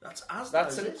 That's Asda.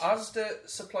 That's an Asda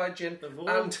supplied gin. Of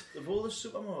all the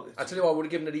supermarkets. I tell you what, I would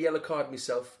have given it a yellow card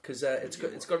myself because it's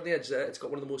got on the edge there. It's got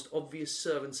one of the most obvious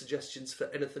serving suggestions for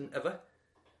anything ever.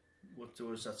 What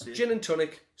does that say? Gin and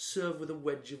tonic, served with a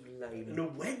wedge of lime. And a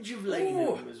wedge of lime in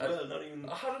them as well. Not even.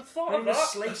 I hadn't thought Not of even a that.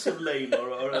 slice of lime or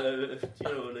a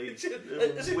a wedge.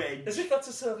 As if that's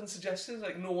a serving suggestion,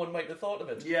 like no one might have thought of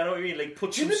it. Yeah, I know what you mean. Like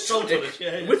put Gin some and salt on tonic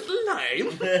it. Yeah. with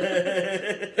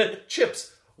lime.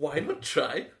 Chips. Why not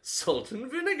try salt and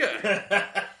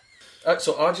vinegar?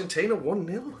 So Argentina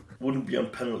 1-0. Wouldn't be on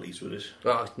penalties, would it?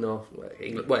 Oh no,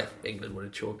 England would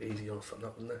have choked easy enough on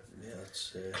that, wouldn't they? Yeah,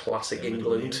 that's Classic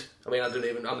England. I mean, I'm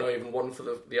not even one for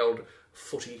the old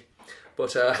footy,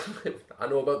 but I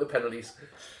know about the penalties.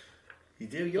 You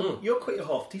do. You're quite a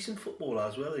half decent footballer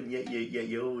as well, and yet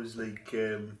you always like.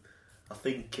 I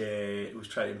think it was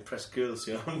trying to impress girls.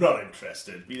 You know, I'm not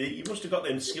interested. You must have got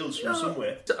them skills from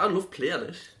somewhere. I love playing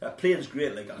it. Playing's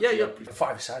great. Like Yeah.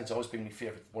 Five-a-side's always been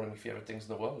one of my favourite things in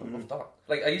the world. I love that.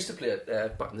 Like I used to play it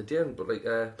back in the day, but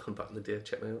back in the day,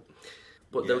 check me out.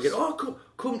 But they would get,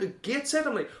 come to Gateshead.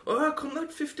 I'm like, come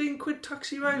that 15 quid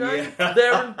taxi ride. Yeah.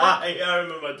 There and back. I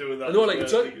remember doing that. And they're like,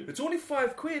 it's only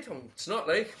 5 quid. It's not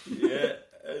like. Yeah,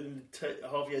 and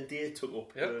half your day took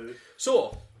up. Yeah.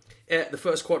 So. The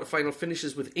first quarter-final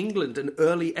finishes with England an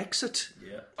early exit.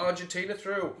 Yeah. Argentina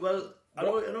through. Well, I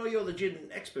know you're the gin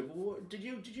expert, but did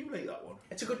you like that one?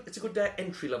 It's a good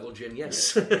entry-level gin,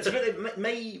 yes. Yeah. It's a bit like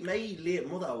my late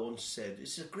mother once said,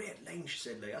 it's a great line, she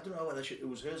said, like, I don't know whether it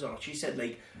was hers or not, she said,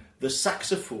 like, the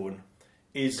saxophone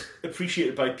is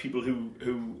appreciated by people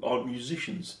who aren't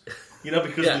musicians. You know,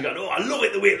 because they go, I love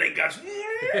it the way they go.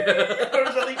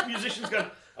 Whereas I think musicians go,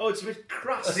 it's a bit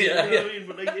crass. You know what I mean?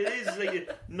 But like, it is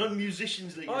like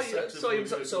non-musicians like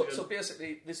saxophone. So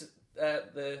basically, this is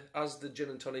as the gin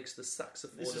and tonic's the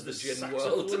saxophone this is of the the gin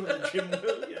saxophone world. Of the gin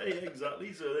world. Yeah,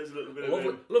 exactly. So there's a little bit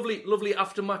lovely, of lovely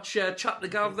after-match chat to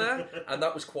Gav there, and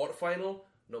that was quarter-final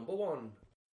number 1.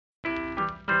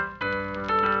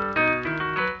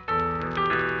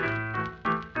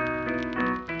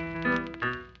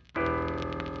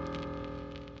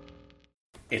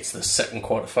 It's the second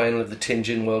quarter-final of the Tin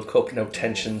Gin World Cup. Now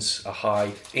tensions are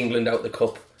high. England out the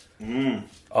cup.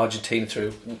 Argentina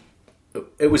through.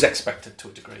 It was expected to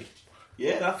a degree.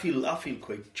 Yeah, I feel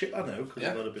quite chipper now because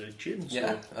I've got a bit of gin. So.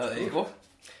 Yeah, there you go.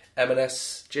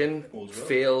 M&S gin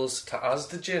fails to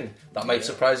Asda gin. That might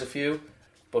surprise a few,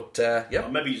 but Or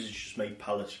maybe it's just my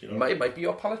palate. You know, it might be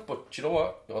your palate, but do you know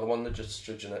what? You're the one that's just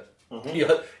judging it. Mm-hmm.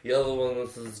 You're the one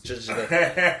that's judging it.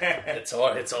 It's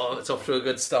off to a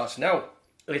good start now.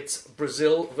 It's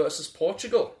Brazil versus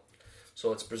Portugal.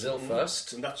 So it's Brazil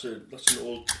first. And that's an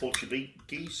old Portuguese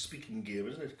speaking game,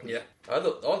 isn't it? Yeah. I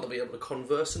thought they'll be able to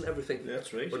converse and everything. Yeah,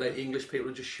 that's right. When the English people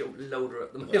would just shout louder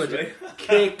at them. That's right.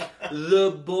 Kick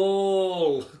the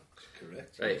ball.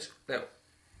 Correct. Right. Now,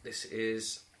 this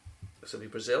will be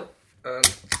Brazil.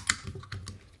 And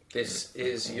this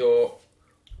is your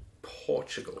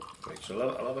Portugal. Right, so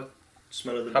I'll have a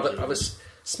smell of the Brazil. Have a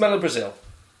smell of Brazil.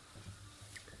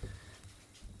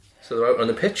 So they're out on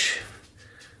the pitch.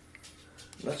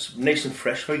 That's nice and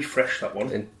fresh, very fresh, that one.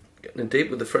 And getting in deep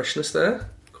with the freshness there.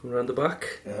 Coming around the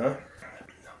back. Uh-huh.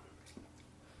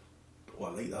 Oh, I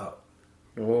like that.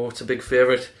 Oh, it's a big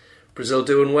favourite. Brazil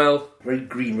doing well. Very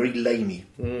green, very limey.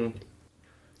 You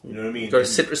know what I mean? Got a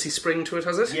citrusy spring to it,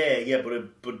 has it? Yeah,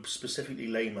 but specifically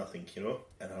lime, I think, you know?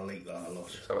 And I like that a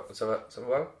lot. Let's have a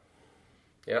while.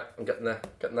 Yeah, I'm getting that.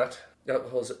 The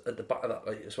alcohol's at the back of that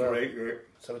light as well. Right.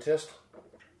 Let's have a taste.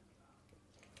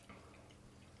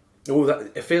 Oh,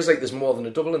 it feels like there's more than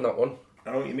a double in that one. I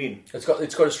know what you mean. It's got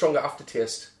a stronger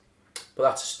aftertaste, but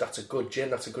that's a good gin.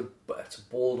 That's a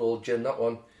bold old gin. That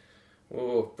one.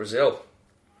 Oh, Brazil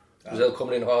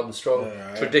coming in hard and strong.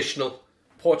 Traditional.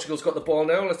 Portugal's got the ball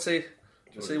now. Let's see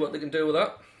what they can do with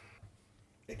that.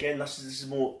 Again, this seems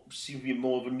to be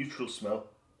more of a neutral smell.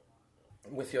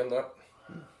 I'm with you on that.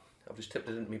 I've just tipped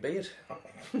it into my beard.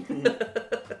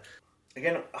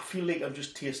 Again, I feel like I'm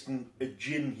just tasting a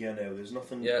gin here now. There's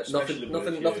nothing. Yeah, nothing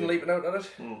leaping out at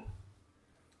it.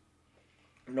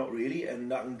 Not really,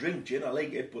 and I can drink gin. I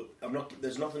like it, but I'm not.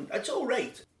 There's nothing. It's all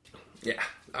right. Yeah,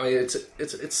 I mean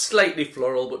it's slightly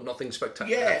floral, but nothing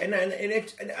spectacular. Yeah, and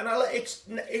I like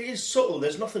it is subtle.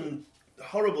 There's nothing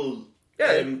horrible.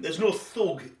 Yeah, there's no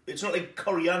thug. It's not like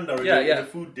coriander in a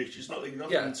food dish. It's not like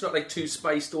nothing. Yeah, it's not like too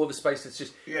spiced, overspiced. It's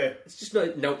just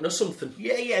no something.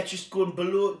 Yeah, it's just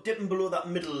dipping below that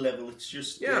middle level. It's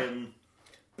just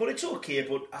but it's okay.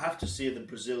 But I have to say that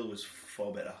Brazil was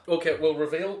far better. Okay, we'll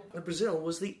reveal the Brazil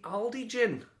was the Aldi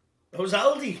gin. It was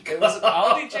Aldi. It was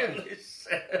Aldi gin.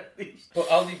 But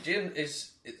Aldi gin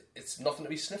it's nothing to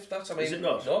be sniffed at. I mean, is it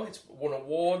not? No, it's won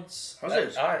awards.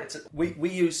 Has it? We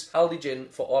use Aldi gin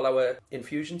for all our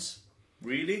infusions.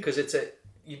 Really? Because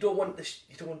you don't want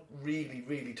really,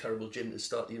 really terrible gin to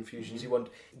start the infusions. You want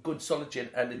good, solid gin,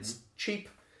 and it's cheap,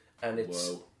 and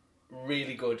it's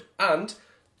really good. And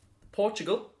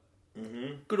Portugal,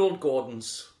 good old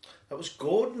Gordon's. That was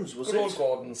Gordon's, was it? Good old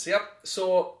Gordon's, yep.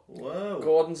 So,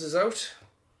 Gordon's is out.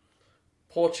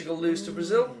 Portugal lose to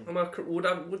Brazil.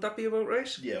 Would that be about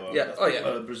right? Yeah, well,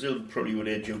 yeah. Brazil probably would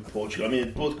edge out Portugal. I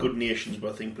mean, both good nations,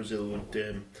 but I think Brazil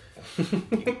would...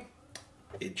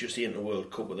 it just ain't a World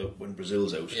Cup when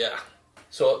Brazil's out. Yeah.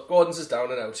 So, Gordon's is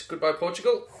down and out. Goodbye,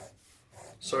 Portugal.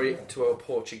 Sorry to our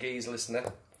Portuguese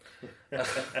listener.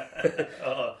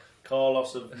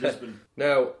 Carlos of Lisbon.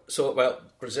 Now,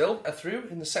 Brazil are through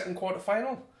in the second quarter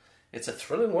final. It's a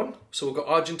thrilling one. So we've got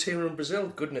Argentina and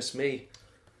Brazil. Goodness me.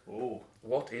 Oh.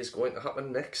 What is going to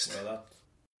happen next? Well,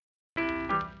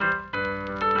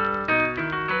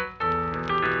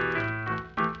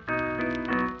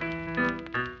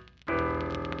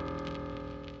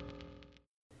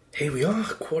 Here we are,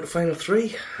 quarter-final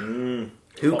 3. Who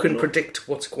can predict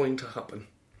what's going to happen?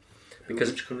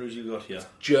 Because which countries you got here?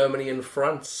 Germany and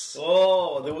France.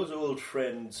 Oh, those old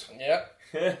friends. Yeah.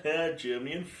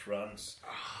 Germany and France.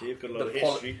 They've got a lot of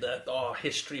history.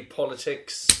 History,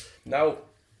 politics. Now,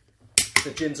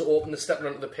 the gins are open, they're stepping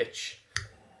onto the pitch.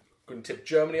 Going to tip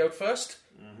Germany out first.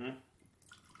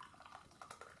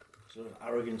 Sort of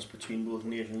arrogance between both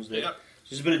nations there. Yeah.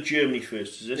 So it's a bit of Germany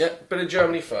first, is it? Yeah, bit of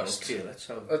Germany first. Okay, let's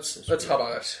have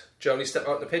it. Germany step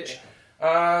out on the pitch,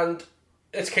 and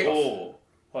it's kick off. Oh,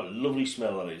 what a lovely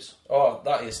smell that is! Oh,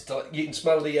 that is. You can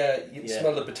smell the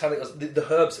smell the botanicals,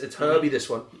 the herbs. It's herby, this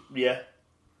one. Yeah.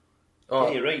 Oh,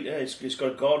 yeah, you're right. Yeah, it's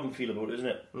got a garden feel about it, isn't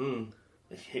it?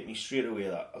 It hit me straight away.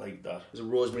 That I like that. There's a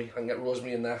rosemary. I can get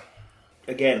rosemary in there.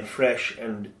 Again, fresh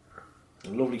and a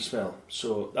lovely smell.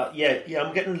 So that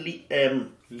I'm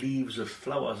getting leaves of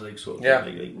flowers, like sort of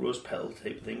like rose petal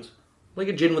type of things. Like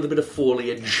a gin with a bit of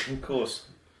foliage. Of course,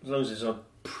 as long as it's not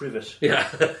privet. Yeah,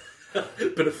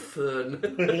 bit of fern.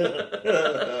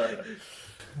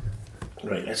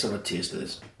 Right, let's have a taste of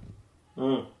this.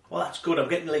 Well, that's good. I'm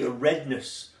getting like a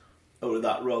redness out of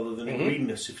that rather than a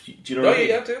greenness. Do you know what I mean?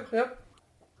 Yeah, I do. Yeah.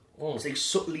 It's like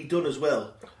subtly done as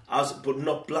well, but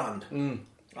not bland.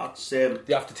 That's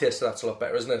the aftertaste of that's a lot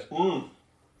better, isn't it?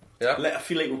 Yeah. I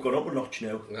feel like we've gone up a notch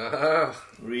now.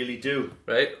 Really do.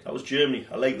 Right. That was Germany.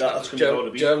 I like that. That's going to be hard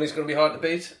to beat. Germany's going to be hard to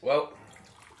beat. Well,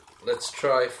 let's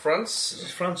try France. This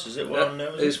is France, is it?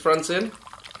 Is France in?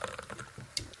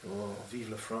 Oh, vive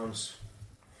la France.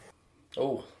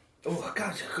 Oh, I've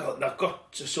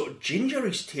got a sort of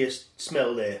gingery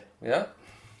smell there. Yeah.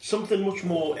 Something much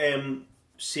more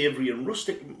savoury and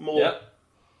rustic. More. Yeah.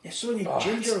 Yeah, something like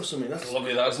ginger or something. That's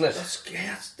lovely, that, isn't it?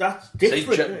 That's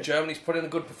different. See, Germany's put in a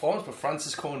good performance, but France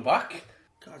is coming back.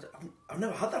 God, I've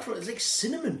never had that. It's like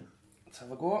cinnamon. Let's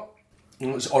have a go.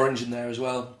 There's orange in there as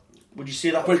well. Would you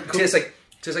say that? But it tastes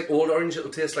like old orange.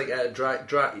 It'll taste like dry.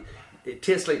 It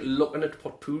tastes like looking at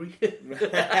potpourri.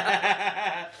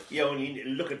 You only need to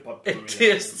look at potpourri. It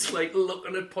tastes like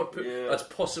looking at potpourri. Yeah. That's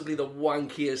possibly the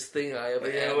wankiest thing I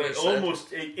ever said. Almost.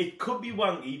 It could be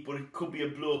wanky, but it could be a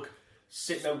bloke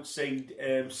sitting outside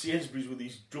Sainsbury's with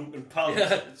these drunken pals.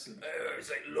 Yeah. It's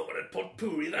like looking at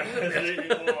potpourri. That's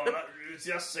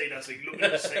like looking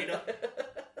at cider.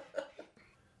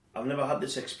 I've never had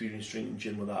this experience drinking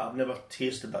gin with that. I've never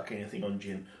tasted that kind of thing on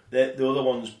gin. The other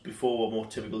ones before were more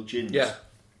typical gins. Yeah.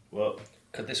 Well,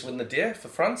 could this win the day for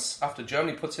France after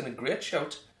Germany puts in a great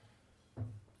shout? Do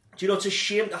you know, it's a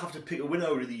shame to have to pick a winner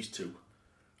out of these two.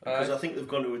 Because I think they've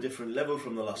gone to a different level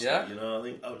from the last night, you know. I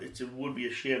think it would be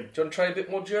a shame. Do you want to try a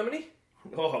bit more Germany?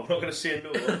 Oh, I'm not going to say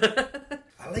no.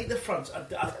 I like the France.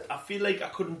 I feel like I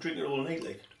couldn't drink it all night,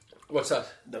 like. What's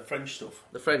that? The French stuff.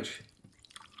 The French?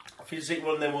 I feel like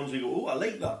one of them ones we go, oh, I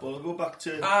like that, but I'll go back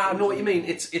to... I know what you mean.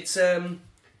 It's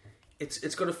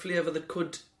got a flavour that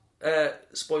could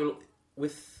spoil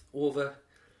with over...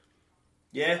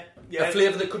 Yeah. A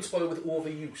flavour that could spoil with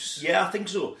overuse. Yeah, I think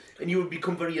so. And you would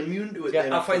become very immune to it.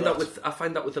 Yeah, I find that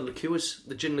with the liqueurs,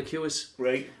 the gin liqueurs.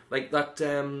 Right. Like that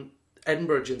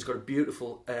Edinburgh gin's got a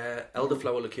beautiful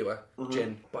elderflower liqueur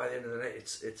gin. By the end of the night,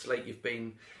 it's like you've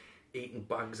been eating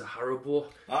bags of Haribo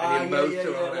and your mouth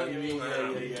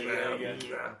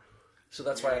around. So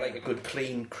that's why I like a good,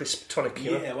 clean, crisp tonic.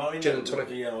 Gin and tonic.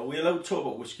 Yeah, well, we're allowed to talk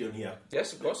about whiskey on here.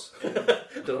 Yes, of course. Don't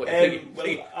know what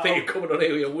you think you're coming on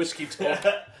here with your whiskey talk.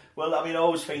 Well, I mean, I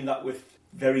always find that with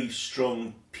very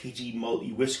strong, peaty,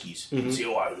 malty whiskies, you can say,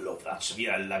 oh, I love that stuff.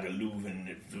 Yeah,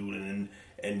 Lagavulin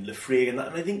and Lafroig and that.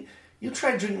 And I think You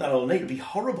try drinking that all night, it'd be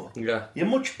horrible. Yeah. You're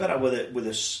much better with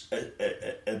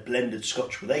a blended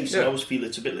Scotch with ice. I always feel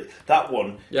it's a bit like that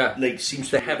one. Yeah. Like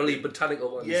seems the to be heavily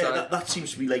botanical one. Yeah, that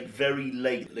seems to be like very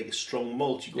light, like a strong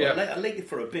malt. You go, I like it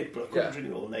for a bit, but I couldn't drink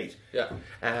it all night. Yeah.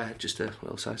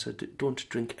 So I said, don't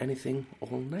drink anything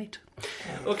all night.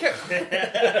 Okay.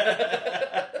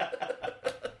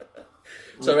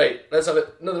 So right, let's have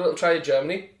another little try of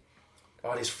Germany.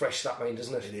 Oh, it is fresh, that mind,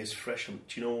 isn't it? It is fresh. Do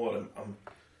you know what?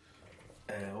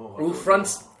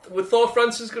 France. We thought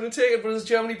France was going to take it, but as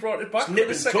Germany brought it back, it's nip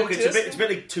and tuck. It's a bit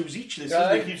like twos each. This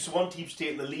isn't it? One team's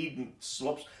taking the lead and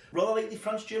slops. Rather like the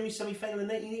France-Germany semi-final in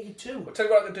 1982. I'll tell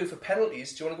you what I can do for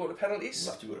penalties. Do you want to go to penalties?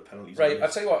 We'll have to go to penalties. Right. I'll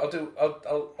tell you what I'll do.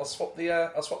 I'll swap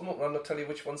I'll swap them up, and I'll tell you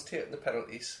which one's taking the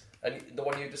penalties, and the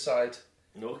one you decide.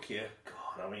 Okay.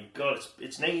 God,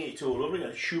 it's 1982 all over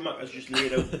again. Schumacher's just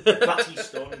laid out Batty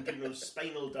and giving them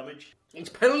spinal damage. It's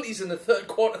penalties in the third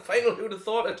quarter final. Who would have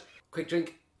thought it? Quick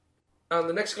drink. And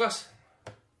the next glass.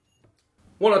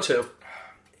 1 or 2?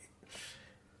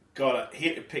 God, I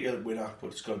hate to pick a winner,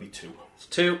 but it's got to be 2. It's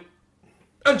 2.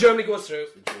 And Germany goes through.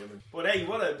 But hey,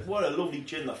 what a lovely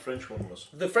gin that French one was.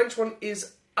 The French one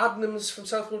is Adnams from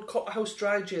Southwold Copperhouse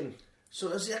Dry Gin. So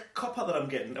is it a copper that I'm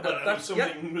getting?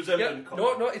 Resembling copper?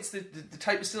 No, it's the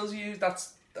type of stills you use.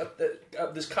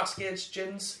 There's Cascades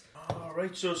gins. Oh,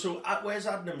 right. So where's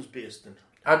Adnams based then?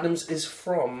 Adnams is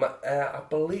from, I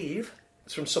believe,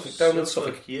 it's from Suffolk, down in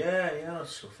Suffolk. Yeah,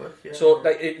 Suffolk. Yeah. So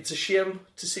it's a shame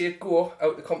to see it go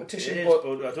out of the competition. It is,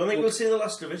 but I don't think we'll see the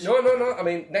last of it. No. I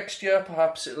mean, next year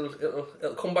perhaps it'll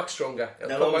come back stronger.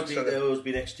 There'll always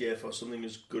be next year for something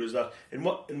as good as that. And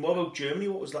what about Germany?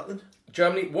 What was that then?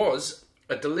 Germany was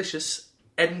a delicious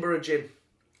Edinburgh gin.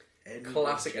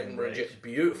 Classic Edinburgh gin.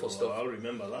 Beautiful stuff. I'll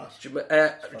remember that. Do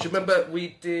you remember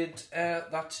we did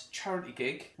that charity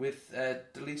gig with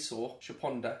Deliso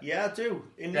Chaponda? Yeah, I do.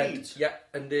 In Leeds. Yeah,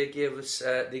 and they gave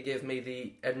me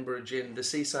the Edinburgh gin, the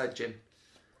Seaside gin.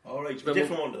 All right, a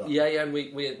different one to that. Yeah, and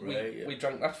we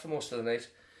drank that for most of the night.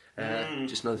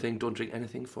 Just another thing, don't drink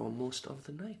anything for most of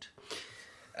the night.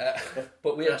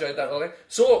 But we enjoyed that all night.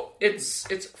 So it's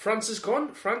France is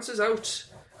gone, France is out,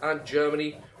 and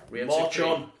Germany. March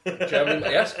on. Germany,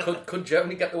 yes. Could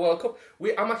Germany get the World Cup?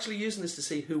 I'm actually using this to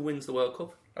see who wins the World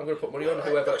Cup. I'm going to put money on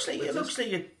whoever. It looks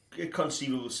like a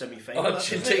conceivable semi-final.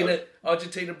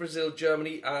 Argentina, Brazil,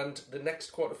 Germany, and the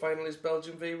next quarter-final is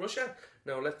Belgium v Russia.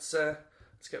 Now let's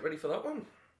get ready for that one.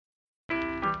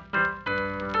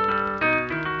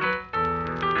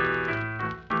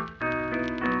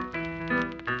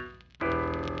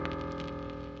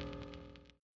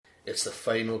 It's the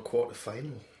final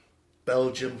quarter-final.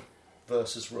 Belgium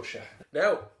versus Russia.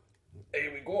 Now,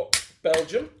 here we go.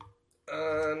 Belgium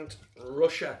and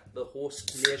Russia, the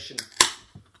host nation.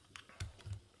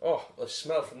 Oh, the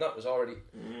smell from that was already.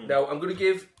 Now I'm going to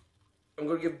give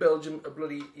Belgium a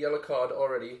bloody yellow card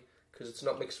already because it's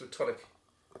not mixed with tonic.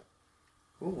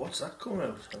 Oh, what's that coming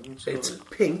out? It's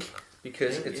pink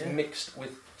because it's mixed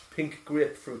with pink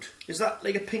grapefruit. Is that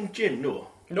like a pink gin? No.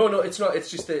 No, it's not.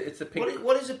 It's just the pink.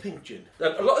 What is a pink gin?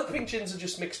 A lot of pink gins are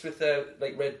just mixed with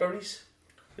like red berries.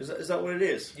 Is that what it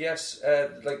is? Yes. I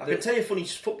can tell you a funny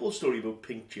football story about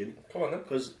pink gin. Come on then.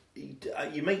 Because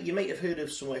you might have heard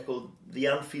of somewhere called the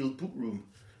Anfield Boot Room,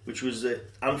 which was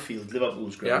Anfield,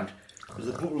 Liverpool's ground. It was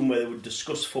the boot room where they would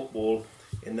discuss football,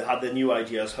 and they had their new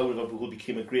ideas how Liverpool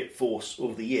became a great force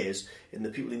over the years. And the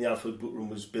people in the Anfield Boot Room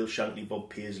was Bill Shankly, Bob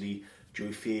Paisley,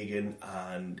 Joey Fagan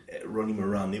and Ronnie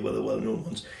Moran. They were the well-known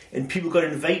ones. And people got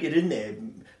invited in there,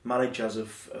 managers of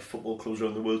football clubs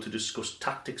around the world, to discuss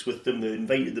tactics with them. They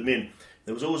invited them in.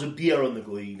 There was always a beer on the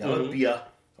go. You can have a beer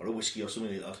or a whiskey or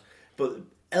something like that. But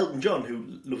Elton John,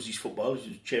 who loves his football, was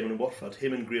chairman of Watford,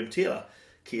 him and Graham Taylor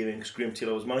came in because Graham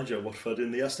Taylor was manager of Watford,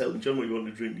 and they asked Elton John what he wanted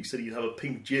to drink. He said he'd have a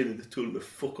pink gin, and they told him to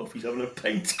fuck off, he's having a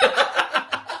pint.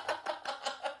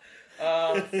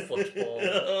 Football.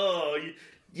 Oh,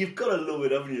 you've got to love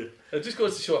it, haven't you? It just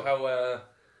goes to show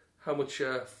how much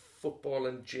football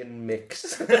and gin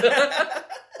mix.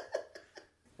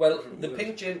 Well, the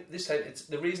pink gin this time,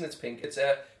 the reason it's pink. It's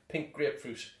pink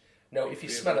grapefruit. Now, if you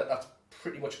smell it, that's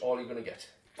pretty much all you're going to get.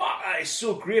 It's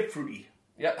so grapefruity.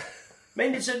 Yeah. I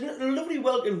mean, it's a lovely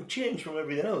welcome change from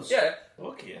everything else. Yeah.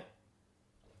 Okay.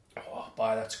 Oh,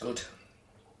 boy, that's good.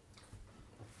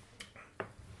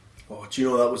 Oh, do you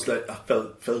know, that was like, I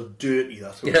felt dirty,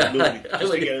 that was lovely.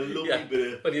 Just to get a lovely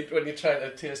bit of... When you're trying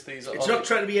to taste these... It's not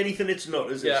trying to be anything it's not,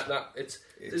 is it? Yeah, no,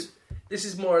 this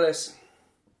is more or less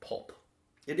pop.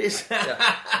 It is.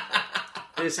 Yeah.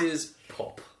 This is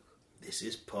pop. This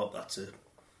is pop, that's a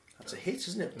hit,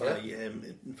 isn't it? By,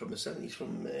 from the 70s,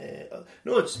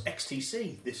 no, it's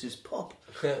XTC, This Is Pop.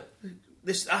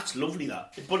 That's lovely,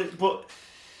 that. But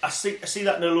I see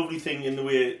that in a lovely thing in the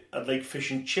way I'd like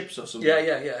fish and chips or something. Yeah,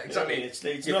 exactly. You know what I mean?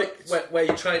 It's you not... think, where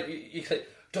you try, you think,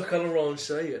 duck on the wrong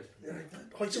side.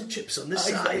 Quite some chips on this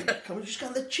side. Can we just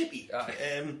get the chippy?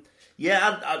 Aye.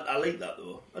 Yeah, I like that,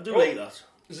 though. I do like that.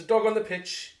 There's a dog on the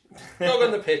pitch. Dog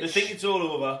on the pitch. They think it's all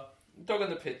over. Dog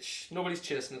on the pitch. Nobody's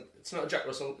chasing it. It's not a Jack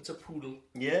Russell. It's a poodle.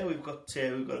 Yeah, we've got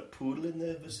a poodle in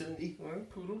the vicinity. Well,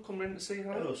 poodle, come in to see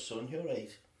how. Hello, son. You're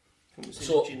right.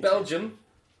 So Belgium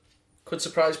could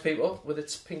surprise people with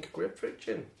its pink grapefruit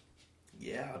gin.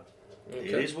 Yeah, okay.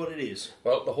 It is what it is.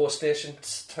 Well, the host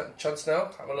nation's chance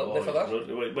now. Have a little bit of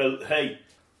that. Well, hey,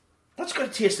 that's got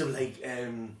a taste of like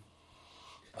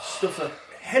stuff like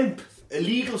hemp,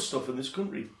 illegal stuff in this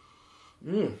country.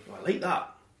 I like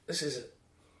that.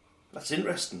 That's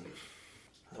interesting.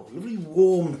 A lovely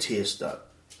warm taste, that.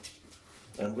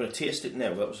 And I'm going to taste it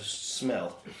now. That was a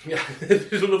smell. Yeah,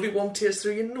 there's a lovely warm taste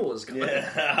through your nose.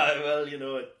 Yeah, well, you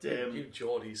know it. You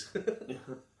Geordies.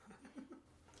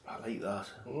 I like that.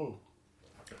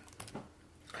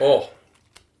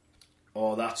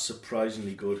 Oh, that's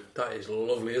surprisingly good. That is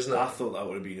lovely, isn't it? I thought that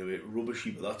would have been a bit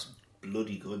rubbishy, but that's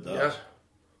bloody good, that. Yeah.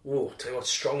 Oh, tell you what's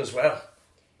strong as well.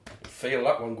 Feel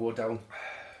that one go down.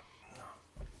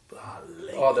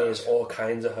 There is all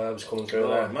kinds of herbs coming through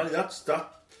there. Man,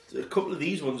 a couple of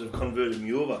these ones have converted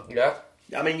me over. Yeah.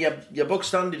 I mean, your bog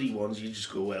standardy ones, you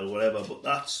just go, well, whatever, but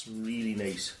that's really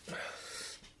nice.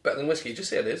 Better than whiskey, just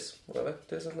say it is. Whatever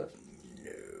it is, isn't it?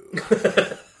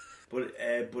 No.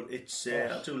 But it's,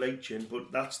 I do like gin,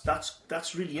 but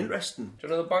that's really interesting. Do you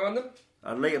know the bang on them?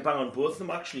 I'd like to bang on both of them,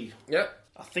 actually. Yeah.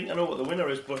 I think I know what the winner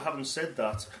is, but having said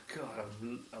that, God,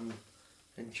 I'm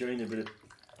enjoying a bit of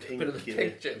pink. Bit of the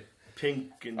pink gin.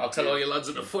 Pink and... I'll tell all your lads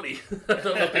at the footy.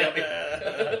 They'll not be happy.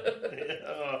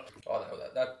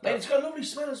 Mate, it's got a lovely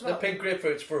smell as well. The pink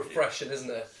grapefruit's refreshing, isn't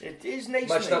it? It is nice.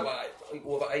 Imagine that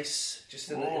over ice,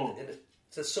 just in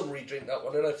it's a summery drink, that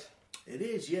one, isn't it? It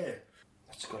is, yeah.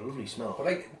 It's got a lovely smell.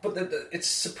 But it's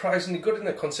surprisingly good, isn't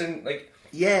it? Considering,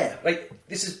 yeah,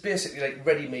 this is basically like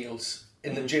ready meals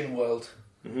in the gin world,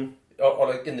 or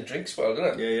like in the drinks world,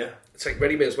 isn't it? Yeah. It's like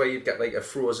ready meals where you'd get like a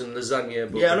frozen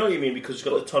lasagna. Yeah, I know what you mean, because it's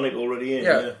got the tonic already in.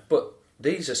 Yeah, but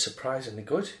these are surprisingly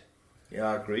good. Yeah,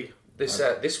 I agree.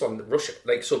 This one, Russia,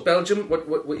 so Belgium. What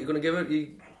you going to give it?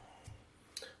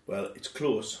 Well, it's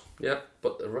close. Yeah,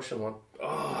 but the Russian one.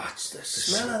 Oh, it's the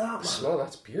smell of that, man. The smell,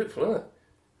 that's beautiful, isn't it?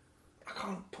 I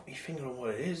can't put my finger on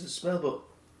what it is, the smell, but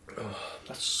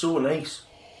that's so nice.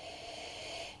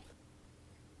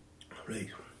 Right.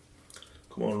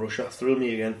 Come on, Russia, thrill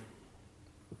me again.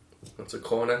 That's a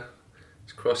corner.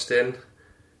 It's crossed in.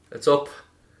 It's up.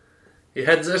 He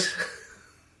heads it.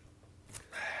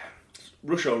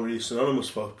 Russia aren't really synonymous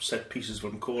for set pieces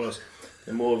from corners.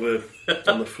 They're more of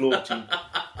a on the floor team.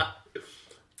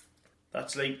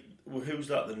 That's like, who's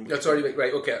that then? That's already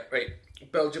right. Okay, right.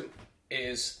 Belgium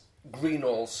is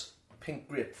Greenall's pink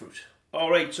grapefruit. All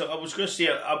right. So I was going to say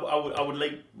I would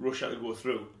like Russia to go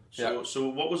through. So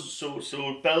what was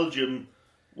so Belgium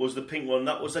was the pink one.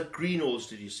 That was a Greenall's.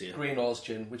 Did you say? Greenall's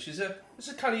gin, which is it's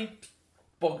a kind of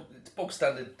bog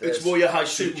standard. It's more your high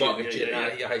street supermarket gin.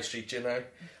 Yeah. Your high street gin now.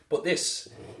 But this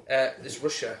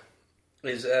Russia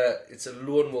is it's a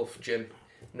lone wolf gin.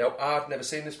 Now I'd never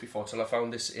seen this before till I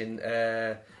found this in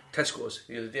Tesco's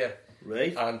the other day.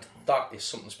 Right. And that is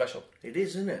something special. It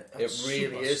is, isn't it? That's it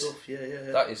really is. Stuff.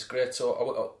 Yeah. That is great.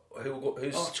 So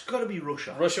who's? Oh, it's got to be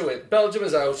Russia. Russia win. Belgium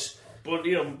is out. But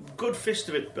good fist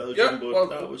of it, Belgium. Yeah, but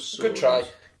that was so good try.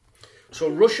 Nice. So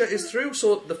Russia is through.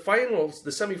 So the finals,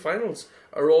 the semi-finals,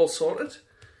 are all sorted.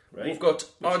 Right. We've got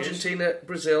Argentina,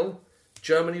 Brazil,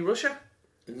 Germany, Russia.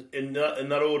 In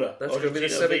that order. That's Argentina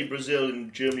going to be v Brazil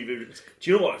and Germany v...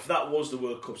 Do you know what? If that was the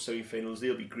World Cup semi-finals,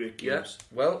 they'll be great games.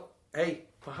 Yeah. Well, hey,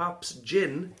 perhaps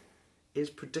Gin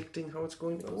is predicting how it's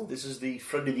going to go. This is the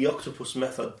Freddy the Octopus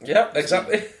method. Yeah,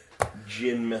 exactly.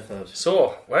 Gin method.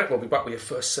 So, right, we'll be back with your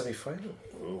first semi-final.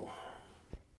 Oh.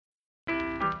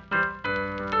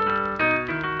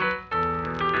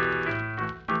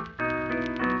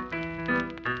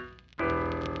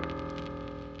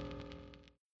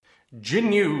 Gin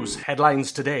News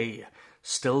headlines today.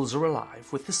 Stills are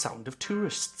alive with the sound of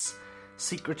tourists.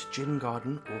 Secret gin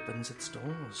garden opens its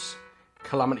doors.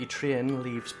 Calamity train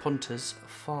leaves punters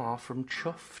far from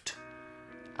chuffed.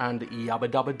 And Yabba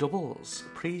Dabba Doubles,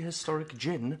 prehistoric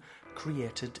gin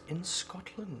created in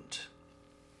Scotland.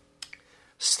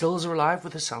 Stills are alive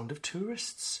with the sound of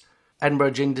tourists.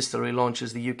 Edinburgh Gin Distillery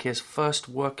launches the UK's first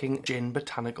working gin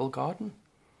botanical garden.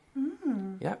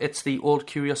 Yeah, it's the old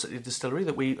Curiosity distillery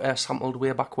that we sampled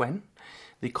way back when.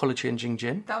 the colour-changing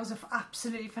gin. That was an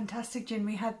absolutely fantastic gin.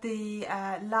 We had the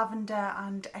lavender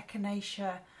and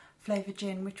echinacea flavoured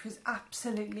gin, which was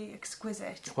absolutely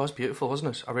exquisite. It was beautiful,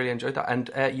 wasn't it? I really enjoyed that. And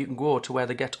you can go to where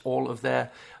they get all of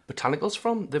their botanicals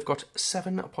from. They've got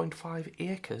 7.5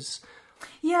 acres.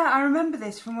 Yeah, I remember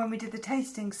this from when we did the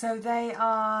tasting. So they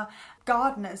are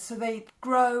gardeners, so they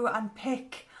grow and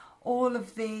pick all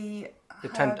of the They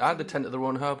tend to their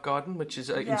own herb garden, which is,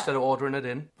 instead of ordering it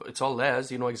in, but it's all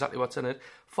theirs, you know exactly what's in it.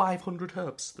 500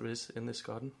 herbs there is in this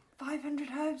garden. 500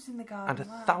 herbs in the garden. And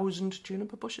 1,000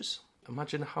 juniper bushes.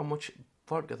 Imagine how much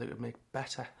vodka they would make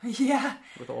better Yeah.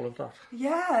 with all of that.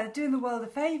 Yeah, doing the world a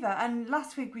favour. And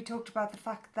last week we talked about the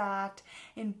fact that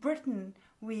in Britain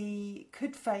we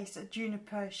could face a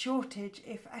juniper shortage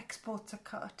if exports are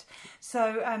cut.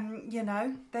 So,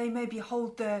 they maybe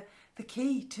hold the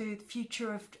key to the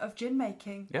future of gin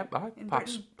making. Yep,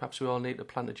 perhaps we all need to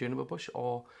plant a juniper bush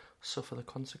or suffer the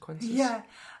consequences. Yeah.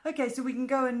 Okay, so we can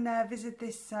go and visit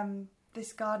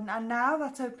this garden, and now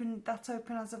that's open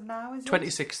as of now, is it?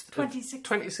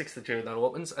 26th of June that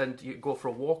opens, and you go for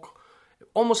a walk,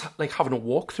 almost like having a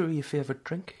walk through your favourite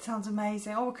drink. Sounds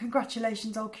amazing. Oh,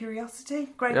 congratulations, Old Curiosity.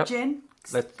 Great gin.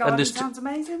 Sounds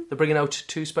amazing. They're bringing out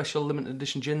 2 special limited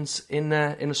edition gins in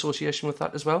association with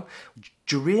that as well.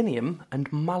 Geranium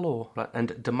and Mallow,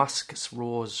 and Damascus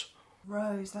Rose.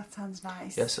 Rose, that sounds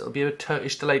nice. Yes, it'll be a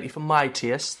Turkish delight for my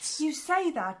tastes. You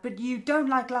say that, but you don't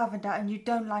like lavender and you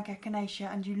don't like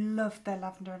echinacea, and you love their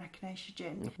lavender and echinacea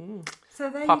gin. Mm-hmm. So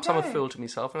there Perhaps you go. I'm a fool to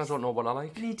myself and I don't know what I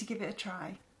like. You need to give it a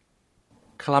try.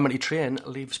 Calamity Train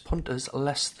leaves punters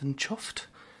less than chuffed.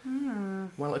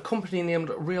 Well, a company named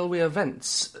Railway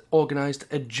Events organised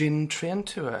a gin train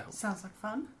tour. Sounds like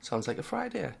fun. Sounds like a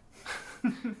Friday.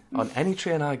 On any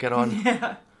train I get on.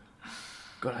 Yeah.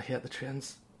 God, I hate the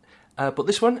trains. But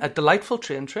this one, a delightful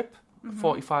train trip,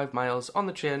 45 miles on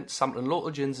the train, sampling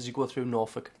local gins as you go through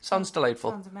Norfolk. Sounds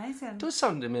delightful. Sounds amazing. It does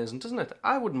sound amazing, doesn't it?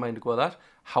 I wouldn't mind to go that.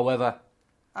 However...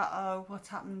 Uh-oh, what's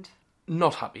happened?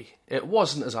 Not happy. It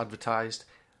wasn't as advertised.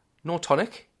 No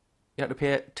tonic. You had to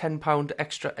pay £10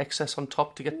 extra excess on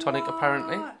top to get tonic,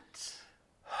 apparently.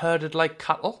 Herded like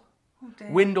cattle. Oh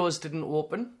dear. Windows didn't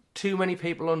open. Too many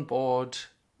people on board.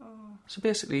 Oh. So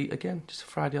basically, again, just a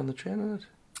Friday on the train, isn't it?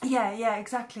 Yeah,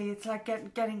 exactly. It's like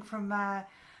getting from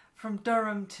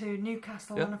Durham to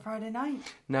Newcastle on a Friday night.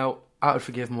 Now, I would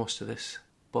forgive most of this,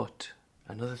 but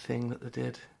another thing that they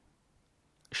did...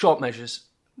 Short measures.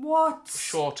 What?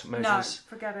 Short measures. No,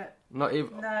 forget it. Not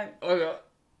even... No. Oh, God.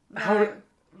 No. How...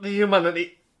 The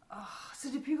humanity... So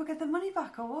did people get their money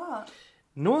back or what?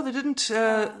 No, they didn't.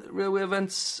 Railway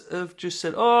Events have just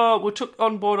said, we took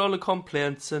on board all the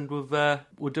complaints and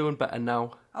we're doing better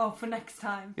now. Oh, for next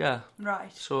time? Yeah.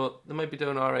 Right. So they might be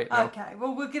doing all right now. Okay,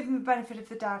 well, we'll give them the benefit of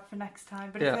the doubt for next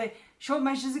time. But if they short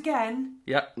measures again...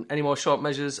 Yeah, any more short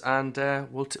measures and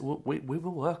we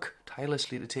will work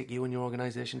tirelessly to take you and your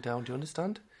organisation down. Do you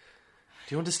understand?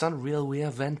 Do you understand Railway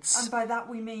Events? And by that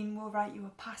we mean we'll write you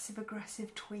a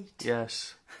passive-aggressive tweet.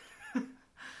 Yes.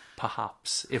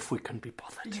 Perhaps, if we can be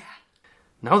bothered. Yeah.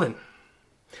 Now then.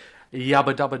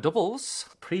 Yabba Dabba Doubles,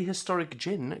 prehistoric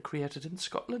gin created in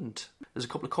Scotland. There's a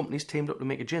couple of companies teamed up to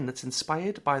make a gin that's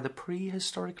inspired by the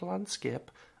prehistoric landscape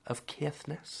of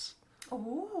Caithness.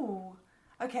 Oh.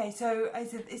 Okay, so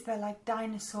is there like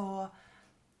dinosaur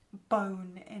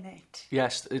bone in it?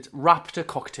 Yes, it's raptor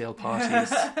cocktail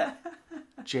parties.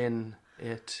 Gin,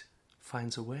 it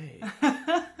finds a way.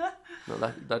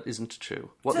 No, that isn't true.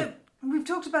 We've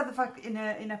talked about the fact in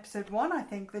episode 1, I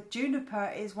think, that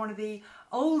juniper is one of the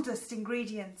oldest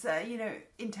ingredients,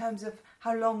 in terms of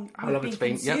how long we've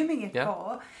been consuming it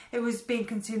for. It was being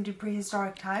consumed in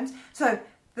prehistoric times. So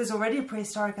there's already a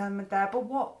prehistoric element there, but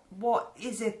what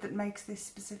is it that makes this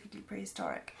specifically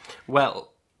prehistoric?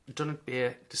 Well, Dunnet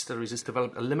Bay Distilleries has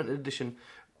developed a limited edition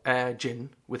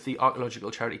gin with the archaeological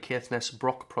charity Caithness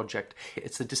Brock Project.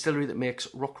 It's the distillery that makes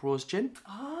Rock Rose gin.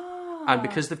 And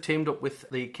because they've teamed up with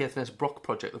the Caithness Brock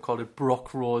Project, they've called it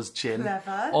Brock Rose Gin.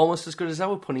 Clever. Almost as good as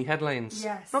our punny headlines.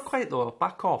 Yes. Not quite though,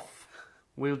 back off.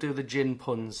 We'll do the gin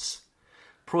puns.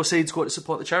 Proceeds go to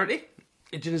support the charity.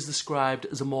 The gin is described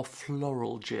as a more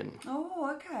floral gin.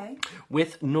 Oh, okay.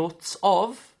 With notes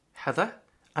of heather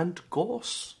and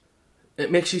gorse.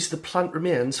 It makes use of the plant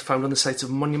remains found on the sites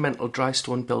of monumental dry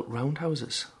stone built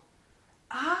roundhouses.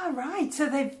 Ah, right. So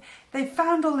they've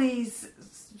found all these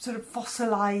sort of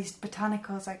fossilised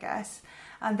botanicals, I guess,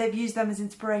 and they've used them as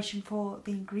inspiration for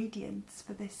the ingredients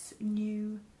for this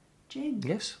new gin.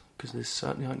 Yes, because they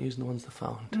certainly aren't using the ones they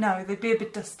found. No, they'd be a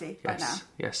bit dusty by now.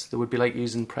 Yes, they would be like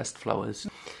using pressed flowers.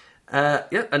 And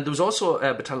there was also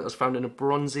botanicals found in a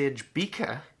Bronze Age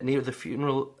beaker near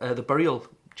the burial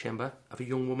chamber of a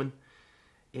young woman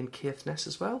in Caithness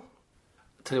as well.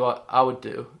 I'll tell you what I would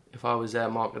do if I was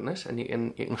marketing it, and you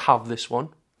can have this one.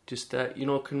 Just,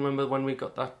 can remember when we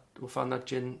found that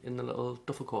gin in the little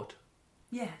duffel coat?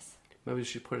 Yes. Maybe we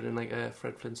should put it in like a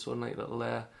Fred Flintstone, like little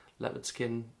leopard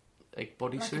skin like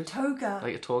bodysuit. Like a toga.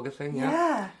 Like a toga thing, yeah.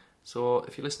 Yeah. So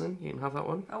if you're listening, you can have that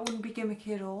one. That wouldn't be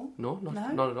gimmicky at all. No,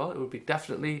 not at all. It would be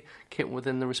definitely kept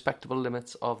within the respectable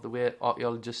limits of the way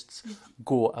archaeologists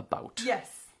go about.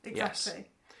 Yes, exactly. Yes.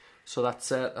 So that's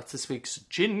this week's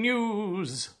Gin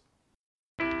News.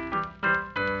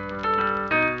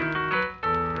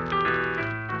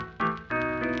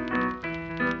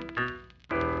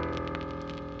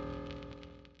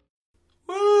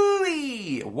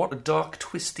 What a dark,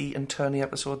 twisty and turny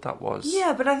episode that was.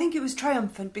 Yeah, but I think it was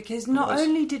triumphant because not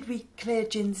only did we clear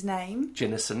Gin's name...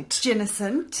 Ginnocent.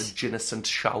 The Ginnocent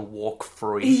shall walk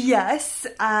free. Yes,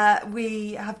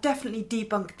 we have definitely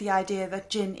debunked the idea that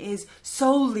Gin is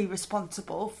solely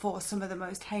responsible for some of the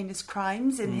most heinous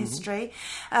crimes in history.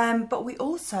 But we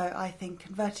also, I think,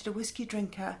 converted a whiskey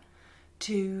drinker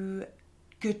to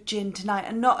good gin tonight,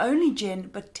 and not only gin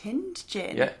but tinned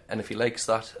gin. Yeah, and if he likes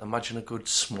that, imagine a good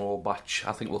small batch.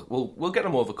 I think we'll get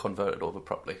him converted over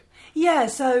properly. Yeah,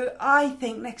 so I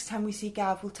think next time we see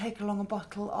Gav, we'll take along a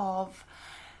bottle of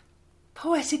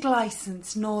Poetic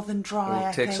License Northern Dry.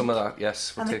 We'll take some of that.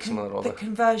 Yes, we'll take some of that over. The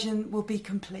conversion will be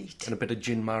complete. And a bit of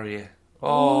gin Marrier.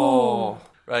 Oh,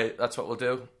 right, that's what we'll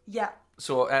do. Yeah.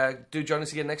 So do join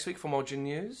us again next week for more gin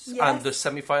news. Yes. And the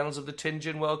semi-finals of the Tin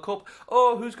Gin World Cup.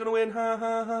 Oh, who's going to win? Ha,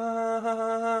 ha, ha,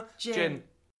 ha, ha. Gin.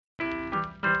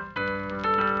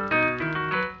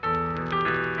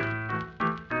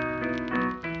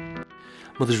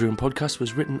 Mother's Room Podcast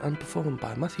was written and performed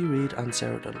by Matthew Reid and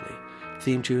Sarah Donnelly.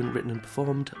 Theme tune written and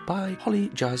performed by Holly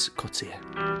Jazz Coetzee.